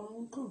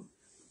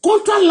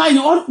 contract line,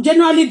 or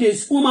generally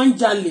the woman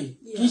jolly.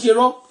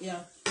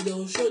 Yeah, they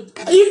will show.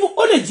 Even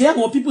all the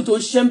jail people to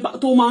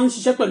man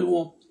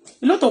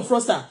a lot of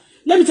fraudster.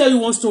 Let me tell you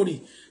one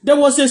story. There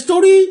was a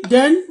story.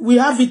 Then we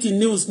have it in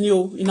news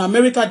in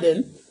America.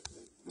 Then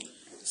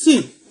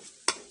see,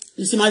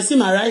 you see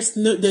my rice.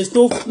 No, there's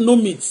no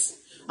meat.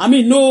 I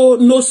mean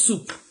no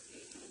soup.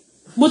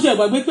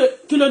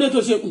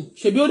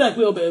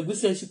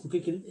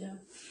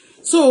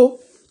 So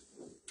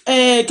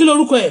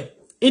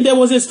and there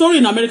was a story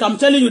in America. I'm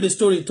telling you the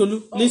story,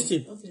 Tolu.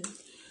 Listen. Okay.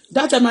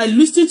 That time I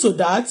listened to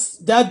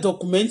that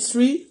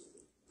documentary.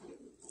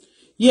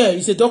 Yeah,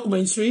 it's a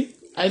documentary.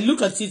 I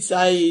look at it,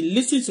 I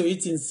listen to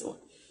it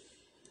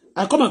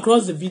I come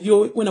across the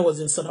video when I was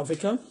in South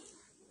Africa.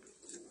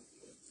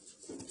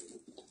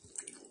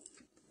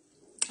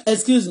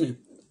 Excuse me.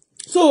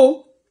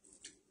 So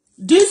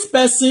this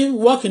person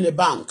work in a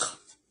bank.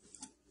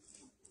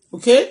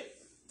 Okay?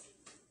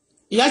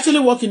 He actually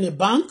work in a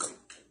bank.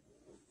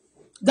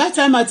 That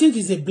time I think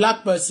he's a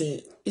black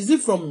person. Is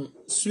it from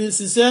Swiss?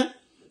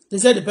 They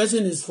said the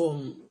person is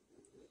from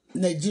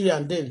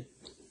Nigerian then.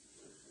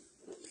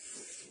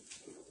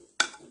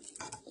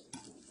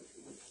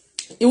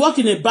 He work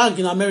in a bank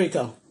in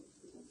America.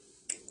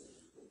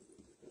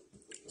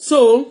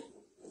 So,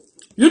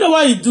 you know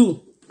what he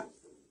do?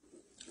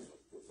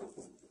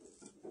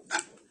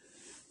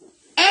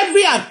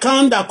 Every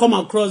account that come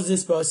across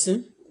this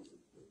person,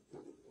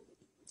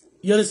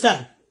 you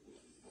understand?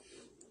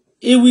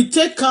 He will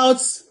take out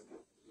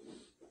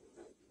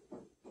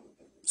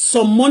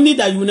some money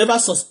that you never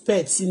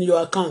suspect in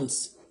your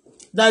accounts.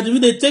 That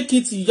if they take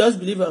it, you just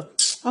believe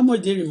how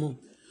much they remove.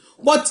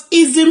 But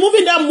is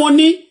removing that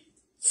money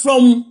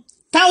from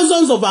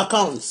thousands of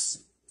accounts,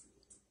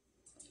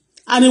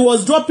 and he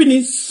was dropping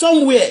it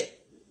somewhere,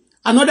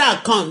 another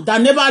account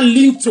that never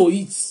linked to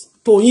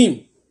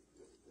him.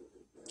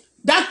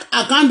 That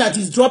account that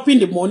is dropping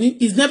the money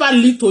is never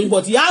linked to him,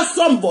 but he has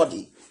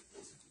somebody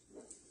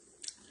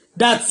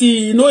that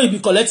he'll be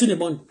collecting the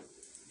money.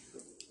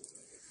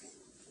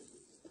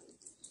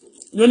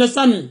 You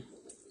understand me?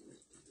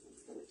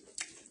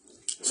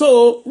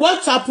 So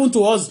what happened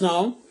to us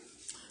now?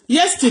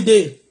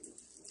 Yesterday,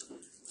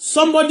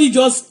 somebody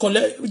just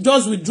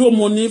withdraw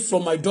money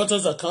from my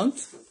daughter's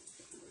account.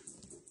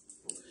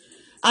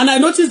 And I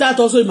noticed that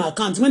also in my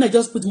account. When I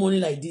just put money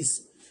like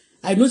this,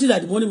 I noticed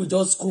that the money will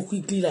just go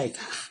quickly like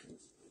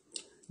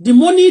the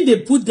money they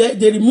put there,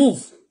 they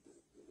remove.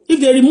 If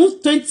they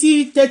remove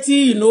 20,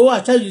 30, I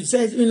tell you,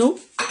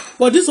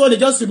 but this one they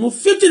just remove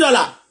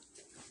 $50.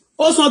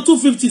 Also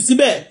 250,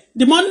 Sibe.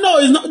 The money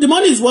is not, the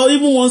money is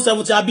even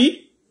 170,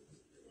 Abi.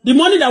 The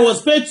money that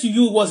was paid to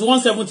you was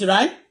 170,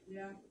 right?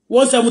 Yeah.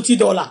 $170.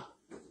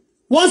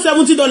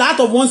 $170 out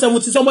of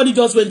 170, somebody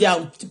just went there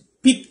and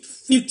picked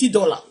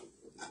 $50.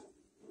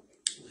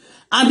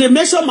 And they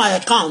measure my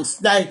account,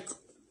 like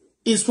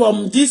it's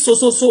from this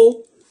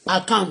so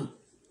account.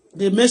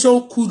 They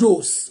measure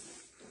kudos.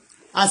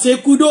 I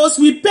say kudos,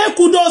 we pay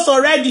kudos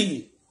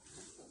already.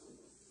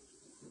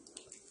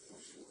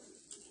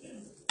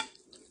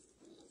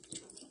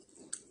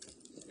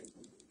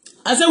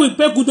 I say we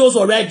pay kudos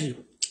already.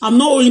 I'm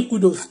not owing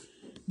kudos.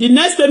 The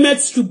next payment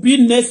should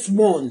be next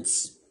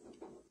month.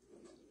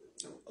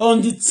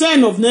 On the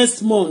 10th of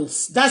next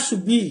month. That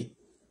should be.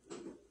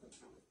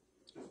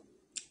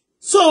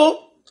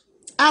 So,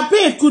 I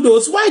pay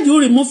kudos. Why do you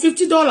remove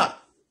 $50?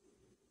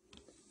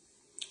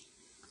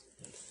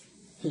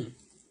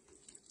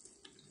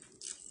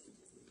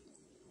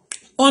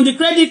 On the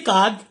credit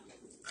card,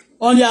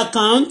 on the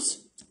account,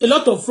 a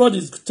lot of fraud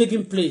is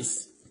taking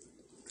place.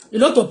 A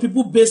lot of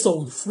people based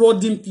on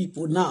frauding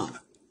people now.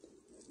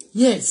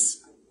 Yes.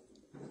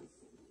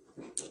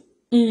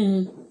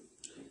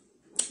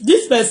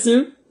 This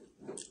person,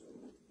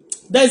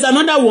 there is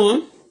another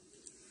one.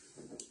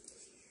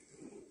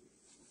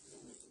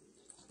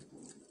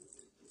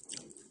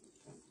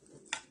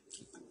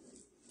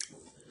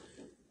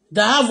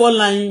 They have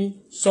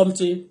online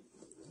something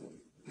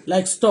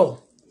like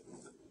store.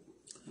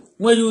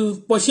 When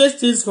you purchase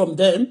things from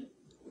them,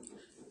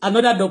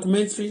 another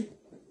documentary,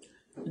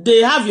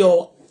 they have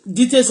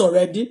details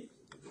already.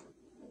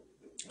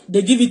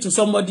 They give it to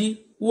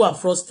somebody who are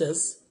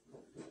fraudsters.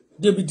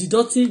 They'll be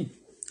deducting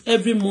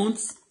every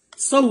month.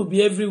 Some will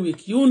be every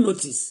week. You will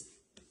notice.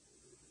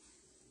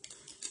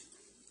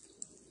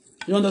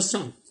 You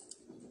understand?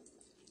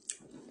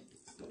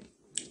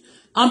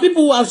 And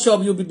people who have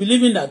shop, you'll be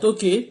believing that,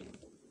 okay,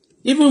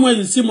 even when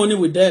you see money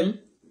with them,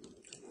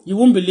 you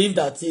won't believe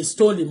that they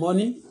stole the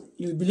money.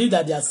 You will believe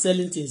that they are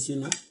selling things, you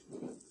know.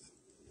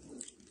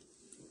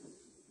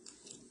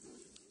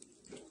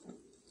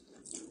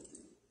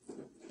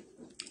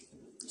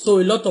 So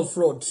a lot of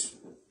fraud.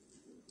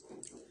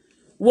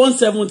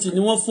 170 ni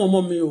wọ́n fún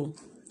ọmọ mi o.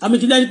 Àmì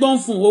kí dájú pé wọ́n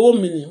fún owó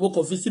mi ni wọ́n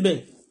kàn fi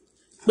síbẹ̀.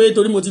 Pé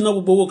torí mo ti ná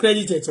gbogbo owó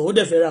credit ẹ̀tọ́ ó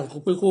dẹ̀ fẹ́ ra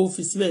nǹkan pé kó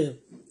fi síbẹ̀ yẹn.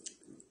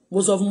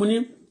 Mo sọ fún mo ní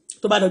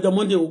tó bá dọjọ́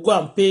Monday we go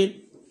and pay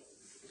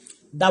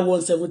that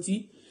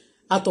 170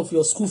 out of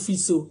your school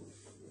fees. So,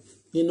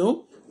 you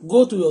know,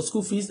 go to your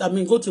school fees.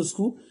 Go to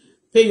school,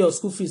 pay your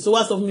school fees. So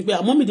wá sọ fún mi pé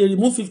àmọ́ mi dey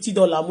remove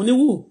 $50. Mo ní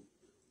wù.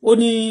 Ó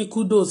ní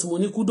kudos, mo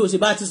ní kudos. Ṣé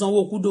bá ti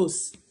sanwó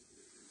kudos.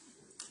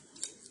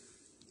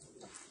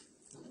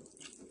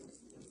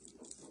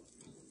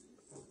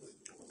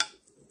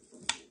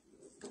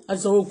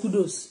 Àti sanwó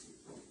kudos.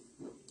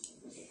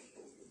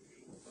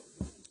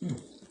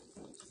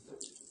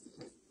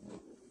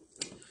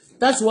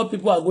 That's what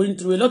people are going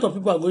through. A lot of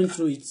people are going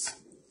through it.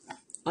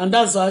 And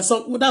that's what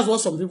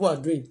some people are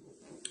doing.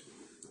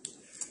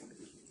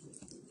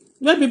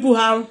 When people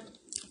have,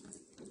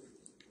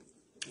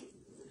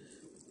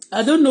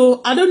 I don't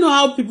know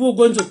how people are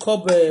going to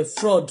curb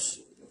fraud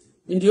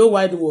in the whole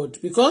wide world,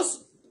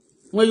 because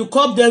when you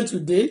curb them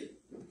today,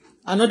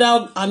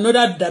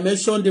 another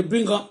dimension, they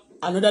bring up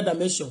another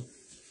dimension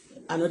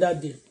another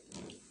day.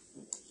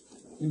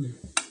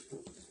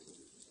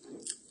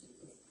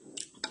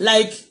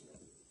 Like,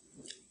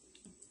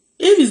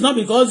 if it's not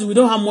because we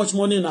don't have much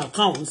money in our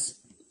accounts,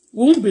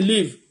 we won't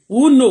believe, we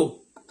won't know.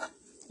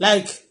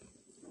 Like,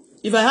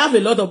 if I have a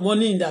lot of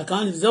money in the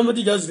account, if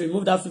somebody just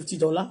remove that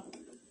 $50,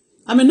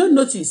 I may not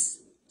notice.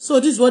 So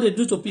this is what they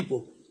do to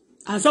people.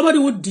 And somebody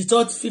would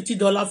deduct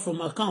 $50 from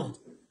account.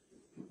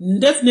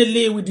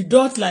 Definitely we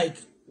deduct like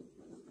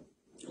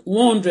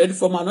 100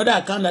 from another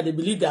account that they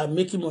believe they are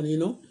making money, you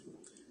know.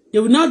 They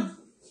will not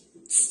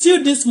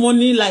steal this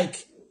money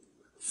like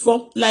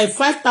from like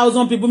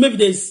 5,000 people. Maybe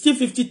they steal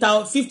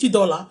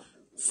 $50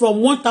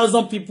 from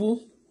 1,000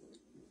 people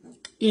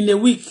in a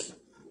week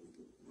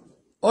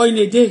or in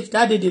a day.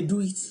 That day they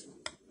do it.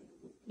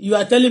 You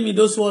are telling me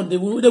those ones, they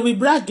will be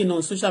bragging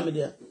on social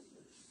media.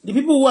 The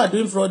people who are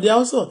doing fraud, they are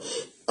also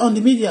on the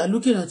media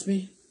looking at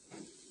me.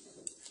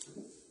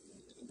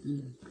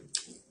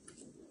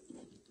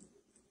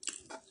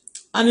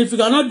 And if you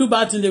cannot do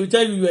bad thing, they will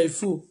tell you you are a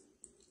fool.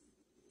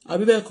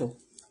 Abibeko.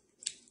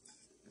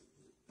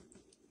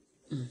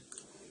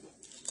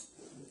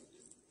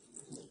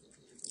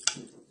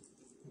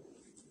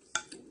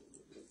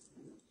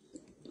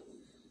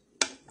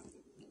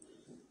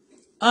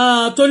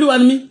 Tolu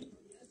and me.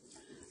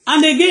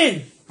 And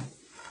again,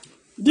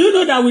 do you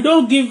know that we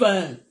don't give,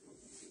 are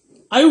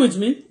you with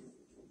me?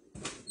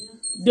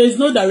 There is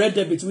no direct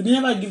debit. We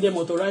never give them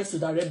authorized to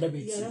direct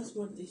debit. Yeah, that's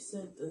what they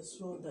said as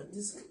well, that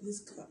this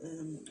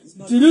is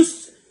not... Did you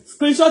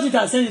screenshot it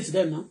and send it to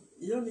them now?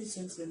 You don't need to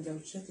send to them, they'll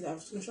check it. I've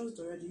screenshot it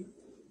already.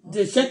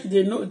 They checked,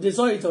 they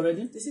saw it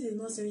already? They said they're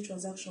not sending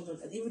transactions,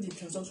 and even the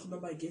transaction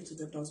number I gave to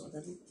them, that was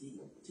underneath the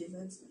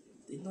payments,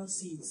 they did not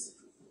see it.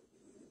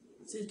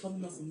 Say it's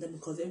coming up from them,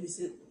 because every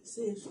say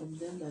it's from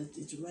them that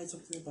it write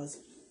something about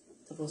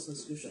type of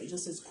subscription. It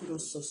just says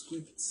kudos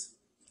subscript.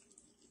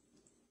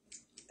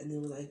 And they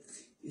were like,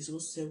 it's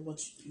supposed to say what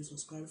you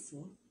subscribe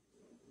for.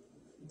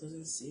 It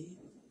doesn't say.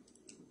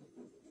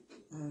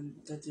 And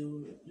that they will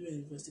do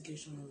an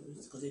investigation on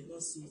it because they did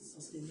not see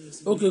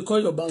it. Okay, call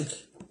your bank.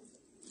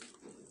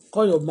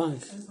 Call your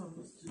bank.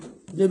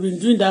 They've been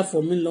doing that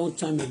for me long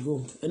time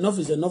ago. Enough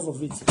is enough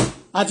of it.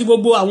 Àti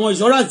gbogbo àwọn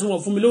insurance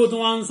wọn fún mi lówó tí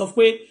wọ́n sọ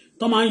pé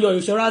tó máa ń yọ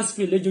insurance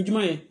fee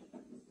lójoojúmọ́ yẹn.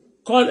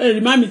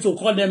 Remind me to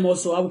call them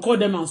also. I will call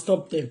them and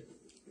stop them.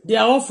 They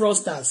are all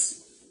fraudsters.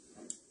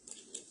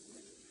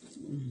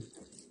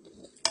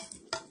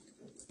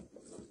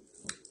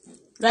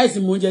 Rice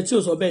mo jẹ tí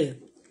o sọ bẹ́ẹ̀.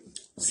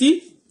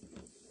 See?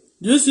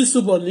 Do you see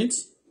soup on it?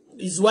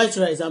 It's white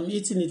rice. I'm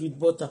eating it with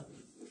butter.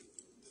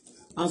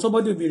 And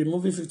somebody will be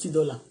removing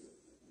 $50.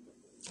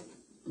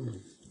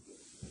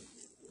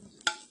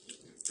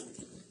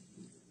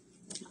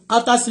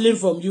 After stealing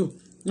from you,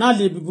 now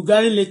they be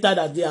bugaring later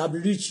that they are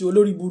rich.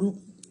 Olórí burúkú.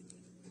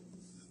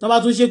 Tó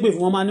bá tún ṣépè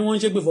fún wọn máa ní wọ́n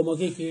ṣépè fún ọmọ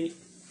kékeré.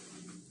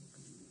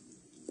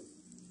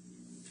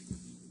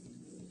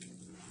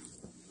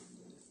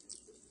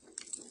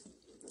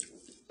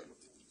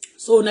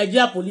 So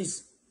Nigeria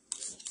police.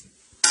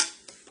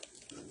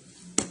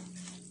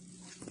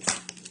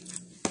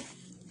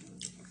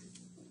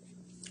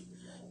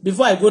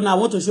 Before I go now, I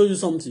want to show you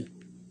something.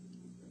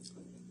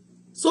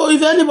 So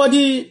if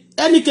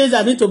any case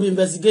that need to be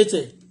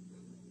investigated.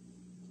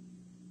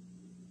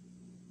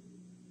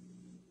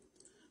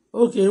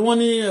 Okay, wọ́n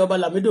ní Ọba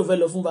Lamido fẹ́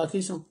lọ fún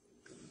vacation.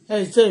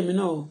 Tell me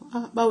now.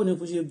 Báwo ni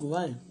kò ṣe gùn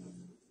báyìí?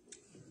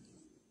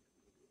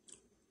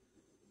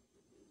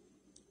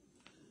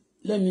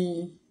 let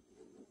me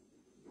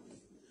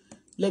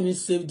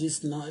save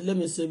this now. Let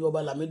me save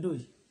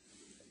Obalamido.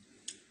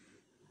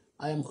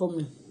 I am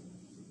coming.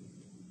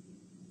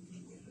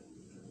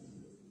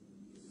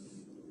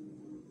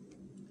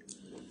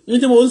 Ní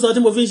tí mo ń sọ tí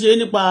mo fi ń ṣe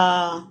nípa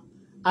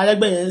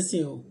Arẹ́gbẹ́ yẹn ń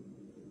sìn o.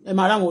 Ẹ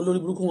máa ráwọn olórí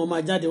burúkú wọn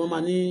máa jáde, wọ́n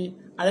máa ní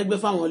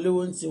Arẹ́gbẹ́ fáwọn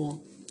lówó ń tiwọn.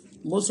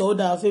 Mo sọ ó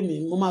dáa fèmí,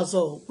 mo máa sọ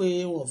pé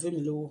wọn ò fèmí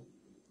lówó.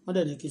 Wọ́n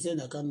dẹ̀ ní kí send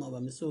account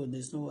number mi, so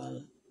there's no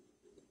wahala.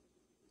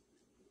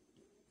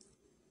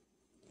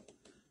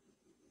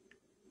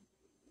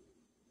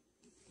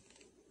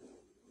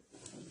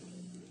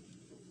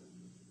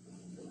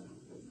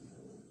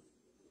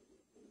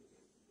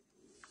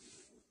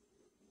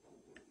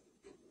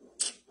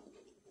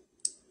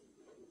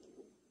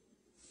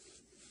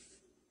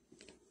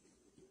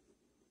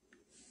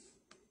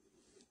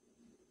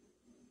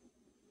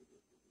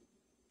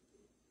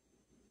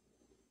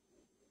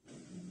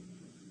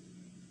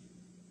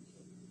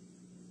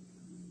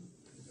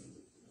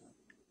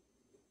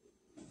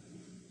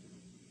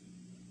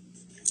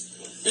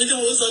 Ní tí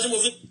mo ń sọ tí mo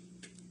fi.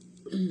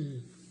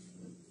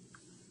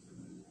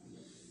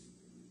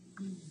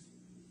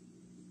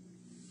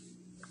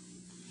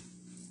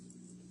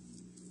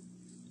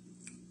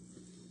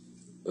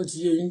 Ó ti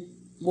yé yín,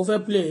 mo fẹ́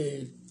play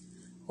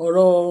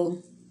ọ̀rọ̀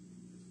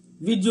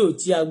fídíò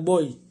tí a gbọ́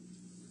yìí.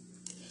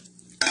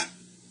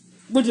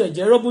 Bó tilẹ̀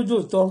jẹ́ rọ́bójú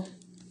òótọ́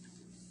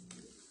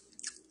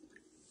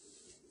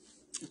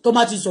tó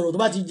bá ti sọ̀rọ̀ tó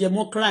bá ti jẹ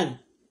mọ́ crime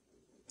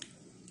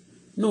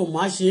no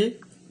máa ṣe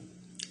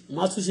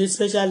máa tún ṣe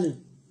specially.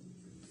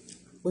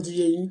 Ó ti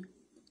yé yín.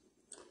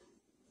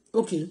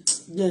 Ok,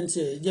 jẹ́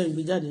ń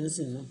gbé jáde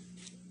nísìnyí náà.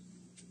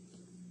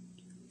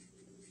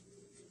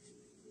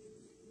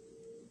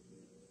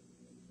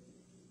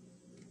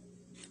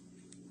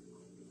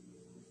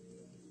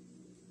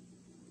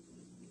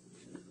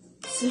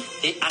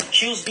 They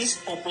accuse this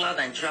popular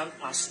Nigerian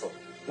pastor,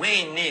 where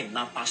his name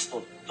now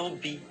Pastor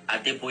Tobi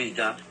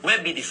Adeboyiga,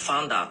 where be the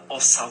founder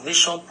of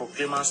Salvation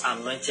Proclaimers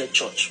Anointed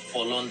Church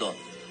for London.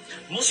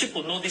 Most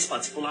people know this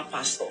particular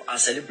pastor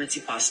as celebrity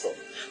pastor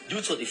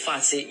due to the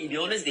fact that he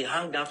always they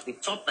hang out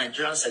with top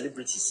Nigerian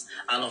celebrities,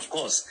 and of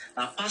course,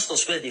 now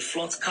pastors where they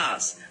flaunt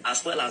cars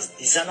as well as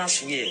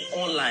designers wear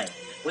online,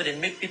 where they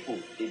make people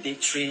they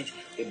trade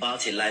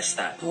about a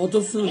lifestyle.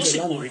 Most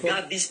people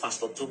regard this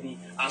Pastor Tobi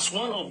as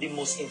one of the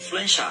most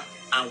influential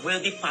and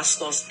wealthy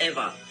pastors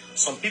ever.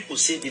 Some people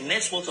say the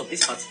net worth of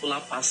this particular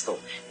pastor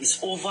is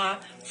over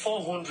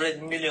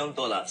 $400 million.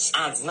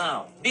 And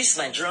now, this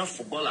Nigerian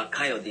footballer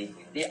Kayode,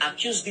 they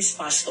accuse this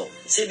pastor,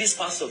 say this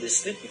pastor they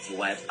sleep with his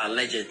wife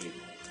allegedly.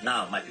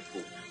 Now, my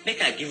people,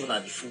 make I give you the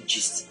full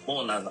gist,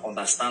 more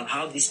understand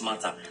how this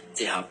matter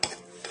they happen.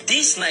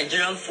 This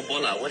Nigerian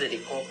footballer, what they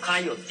call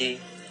Kayode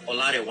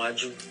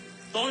Olarewaju,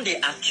 don't they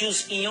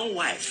accuse in your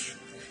wife,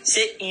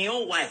 say in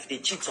your wife they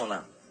cheat on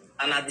her,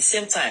 and at the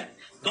same time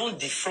don't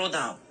defraud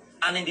her,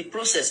 and in the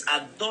process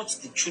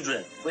adopt the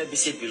children where they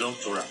say belong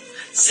to her.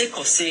 Sake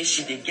of say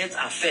she they get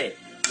affair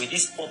with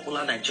this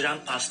popular Nigerian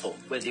pastor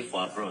where they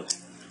for abroad.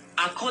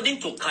 According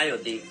to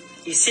Kayode,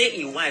 he say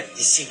his wife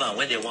deceive her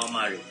when they want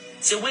marry.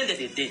 Say when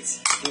they date,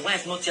 the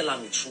wife not tell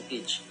her the true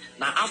age.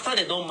 Now after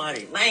they don't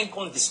marry, now he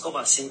can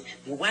discover say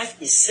the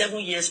wife is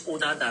 7 years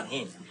older than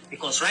him.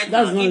 Because right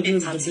now he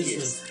did 30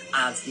 years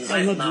and the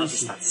wife now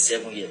is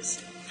 37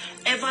 years.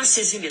 Ever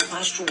since in the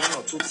past through one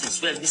or two things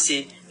where they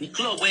say the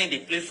club when they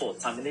play for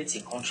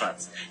terminating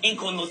contracts, he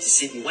can notice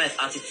say the wife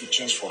attitude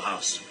change for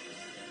house.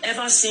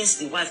 Ever since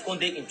the wife can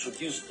they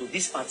introduced to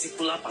this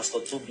particular Pastor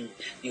Tobi,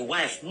 the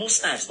wife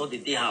most times not the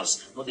day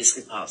house, not the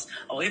sleep house,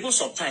 or even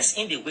sometimes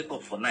in they wake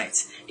up for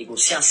night, he go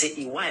see and say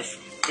the wife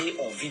they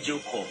on video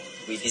call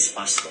with this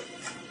pastor.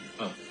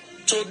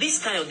 So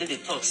this kind of day they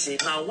talk say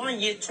now 1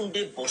 year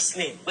Tunde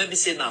Boslin, when we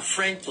say now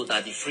friend to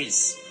Daddy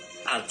Freeze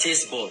and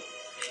Taste God.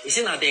 He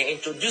said now they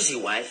introduce his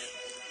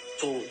wife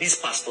to this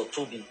Pastor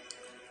Tobi.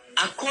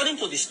 According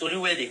to the story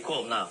where they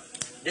come now,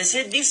 they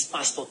say this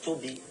Pastor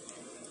Tobi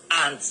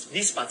and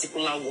this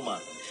particular woman,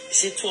 they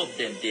say two of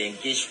them they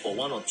engaged for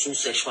 1 or 2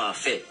 sexual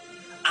affair.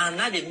 And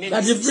now they make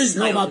this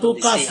kind of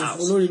the stay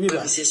house. Where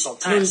we say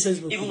sometimes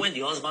even when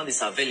the husband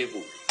is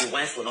available, the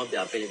wife will not be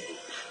available.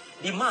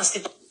 The man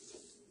still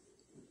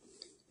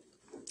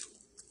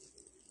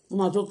wọ́n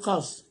máa tó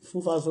cast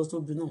fún Pastor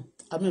Tobi náà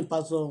àmì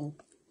Pastor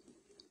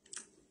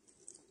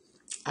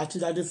àti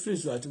Daddy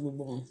Freeze àti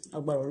gbogbo wọn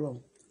agbára Ọlọ́run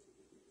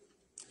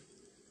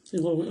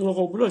nǹkan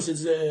kan gbọ́dọ̀ ṣe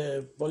ti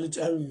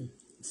politician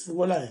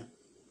footballer yẹn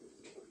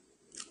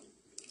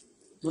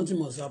nothing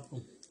must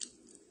happen.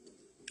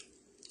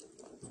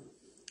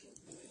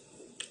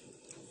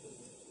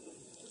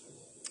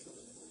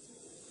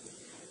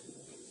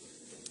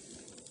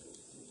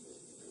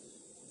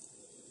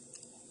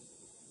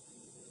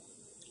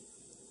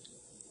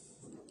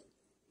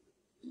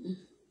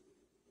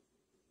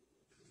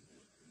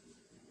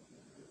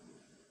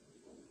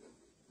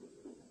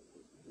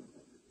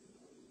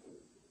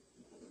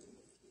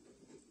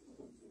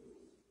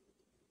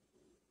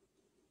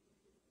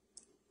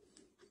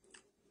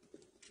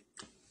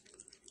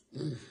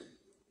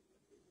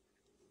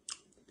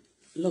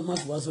 Lord,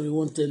 my was only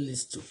wanted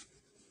list too.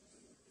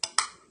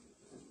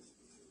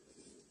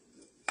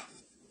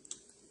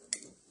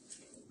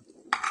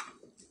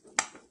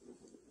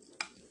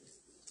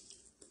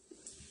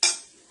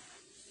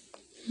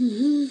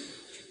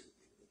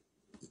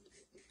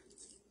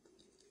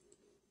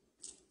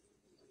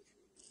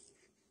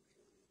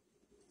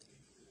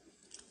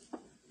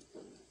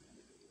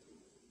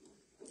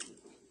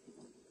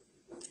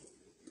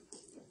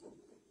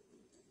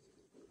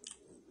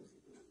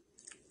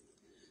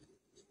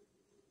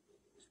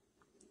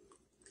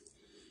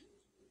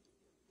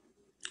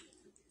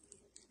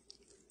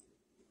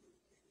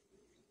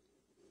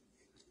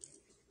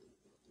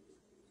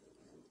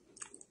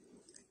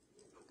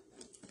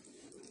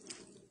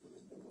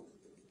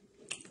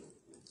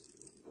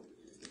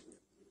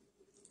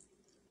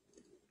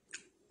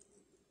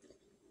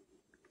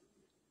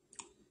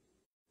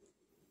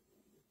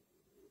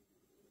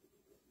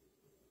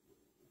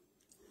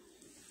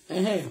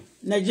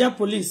 Nigeria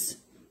Police,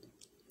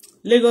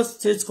 Lagos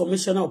State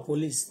Commissioner of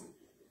Police.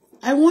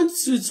 I want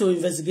you to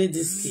investigate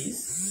this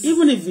case,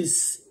 even if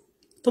it's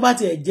tó bá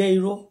ti ẹ̀ jẹ́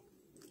irọ́.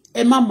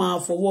 Ẹ má máa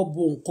fọwọ́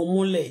bo nǹkan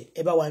mọ́lẹ̀.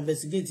 Ẹ bá wa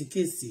investigate the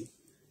case.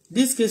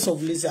 This case of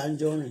Lizzy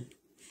Anjorin.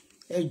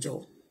 Ẹ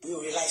jọ̀ọ́. You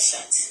realize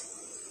that.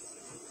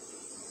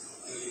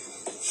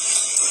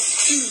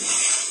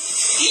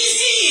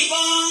 Lizzy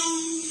ìbọn.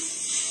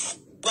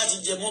 But the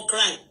demo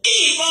crime.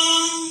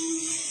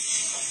 Ìbọn.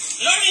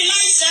 Lórí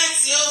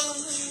license yo.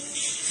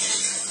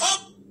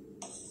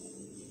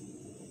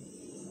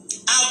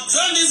 I've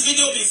done this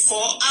video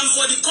before, and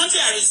for the country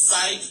I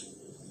reside,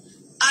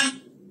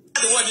 and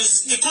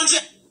the country.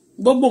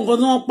 Gbogbo nǹkan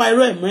tí wọ́n pa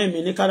irọ́ ẹ̀ mọ́ ẹ̀mí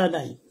ní Canada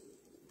yìí.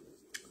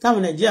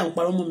 Táwọn Nàìjíríà ń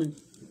parọ́ mọ́ mi.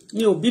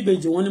 Mi ò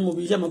bíbejì wọn ní mo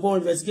bí iṣẹ́ mọ́ pé wọ́n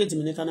investigate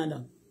mi ní Canada.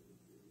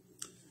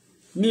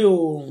 Mi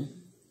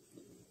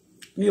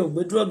ò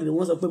gbé drug ni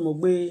wọ́n sọ pé mo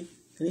gbé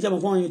kìíní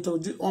mọ́ pé wọ́n yẹn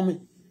tọ́jú ọmọ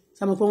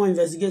ṣe mọ́ pé wọ́n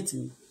investigate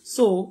mi.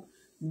 So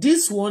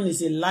this one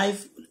is a live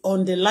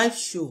on the live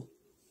show.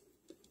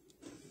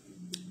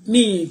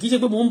 Me kì í ṣe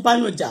pé mo ń bá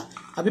yàn jà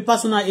àbí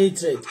personal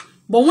hatred,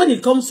 but when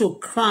it comes to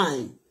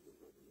crime,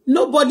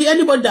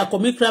 anybody that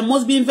commit crime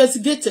must be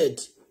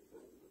investigated.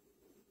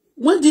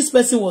 When this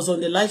person was on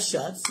the live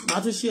chat,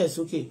 Matushi is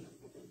okay.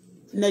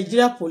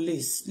 Nigeria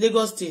Police,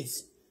 Lagos State,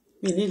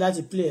 we need that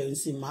to play and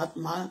see.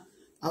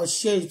 I'll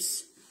share it.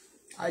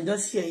 I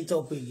just share it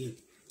up again.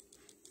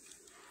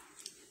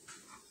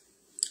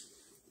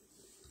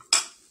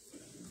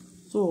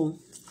 So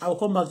I'll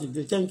come back to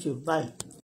you. Thank you. Bye.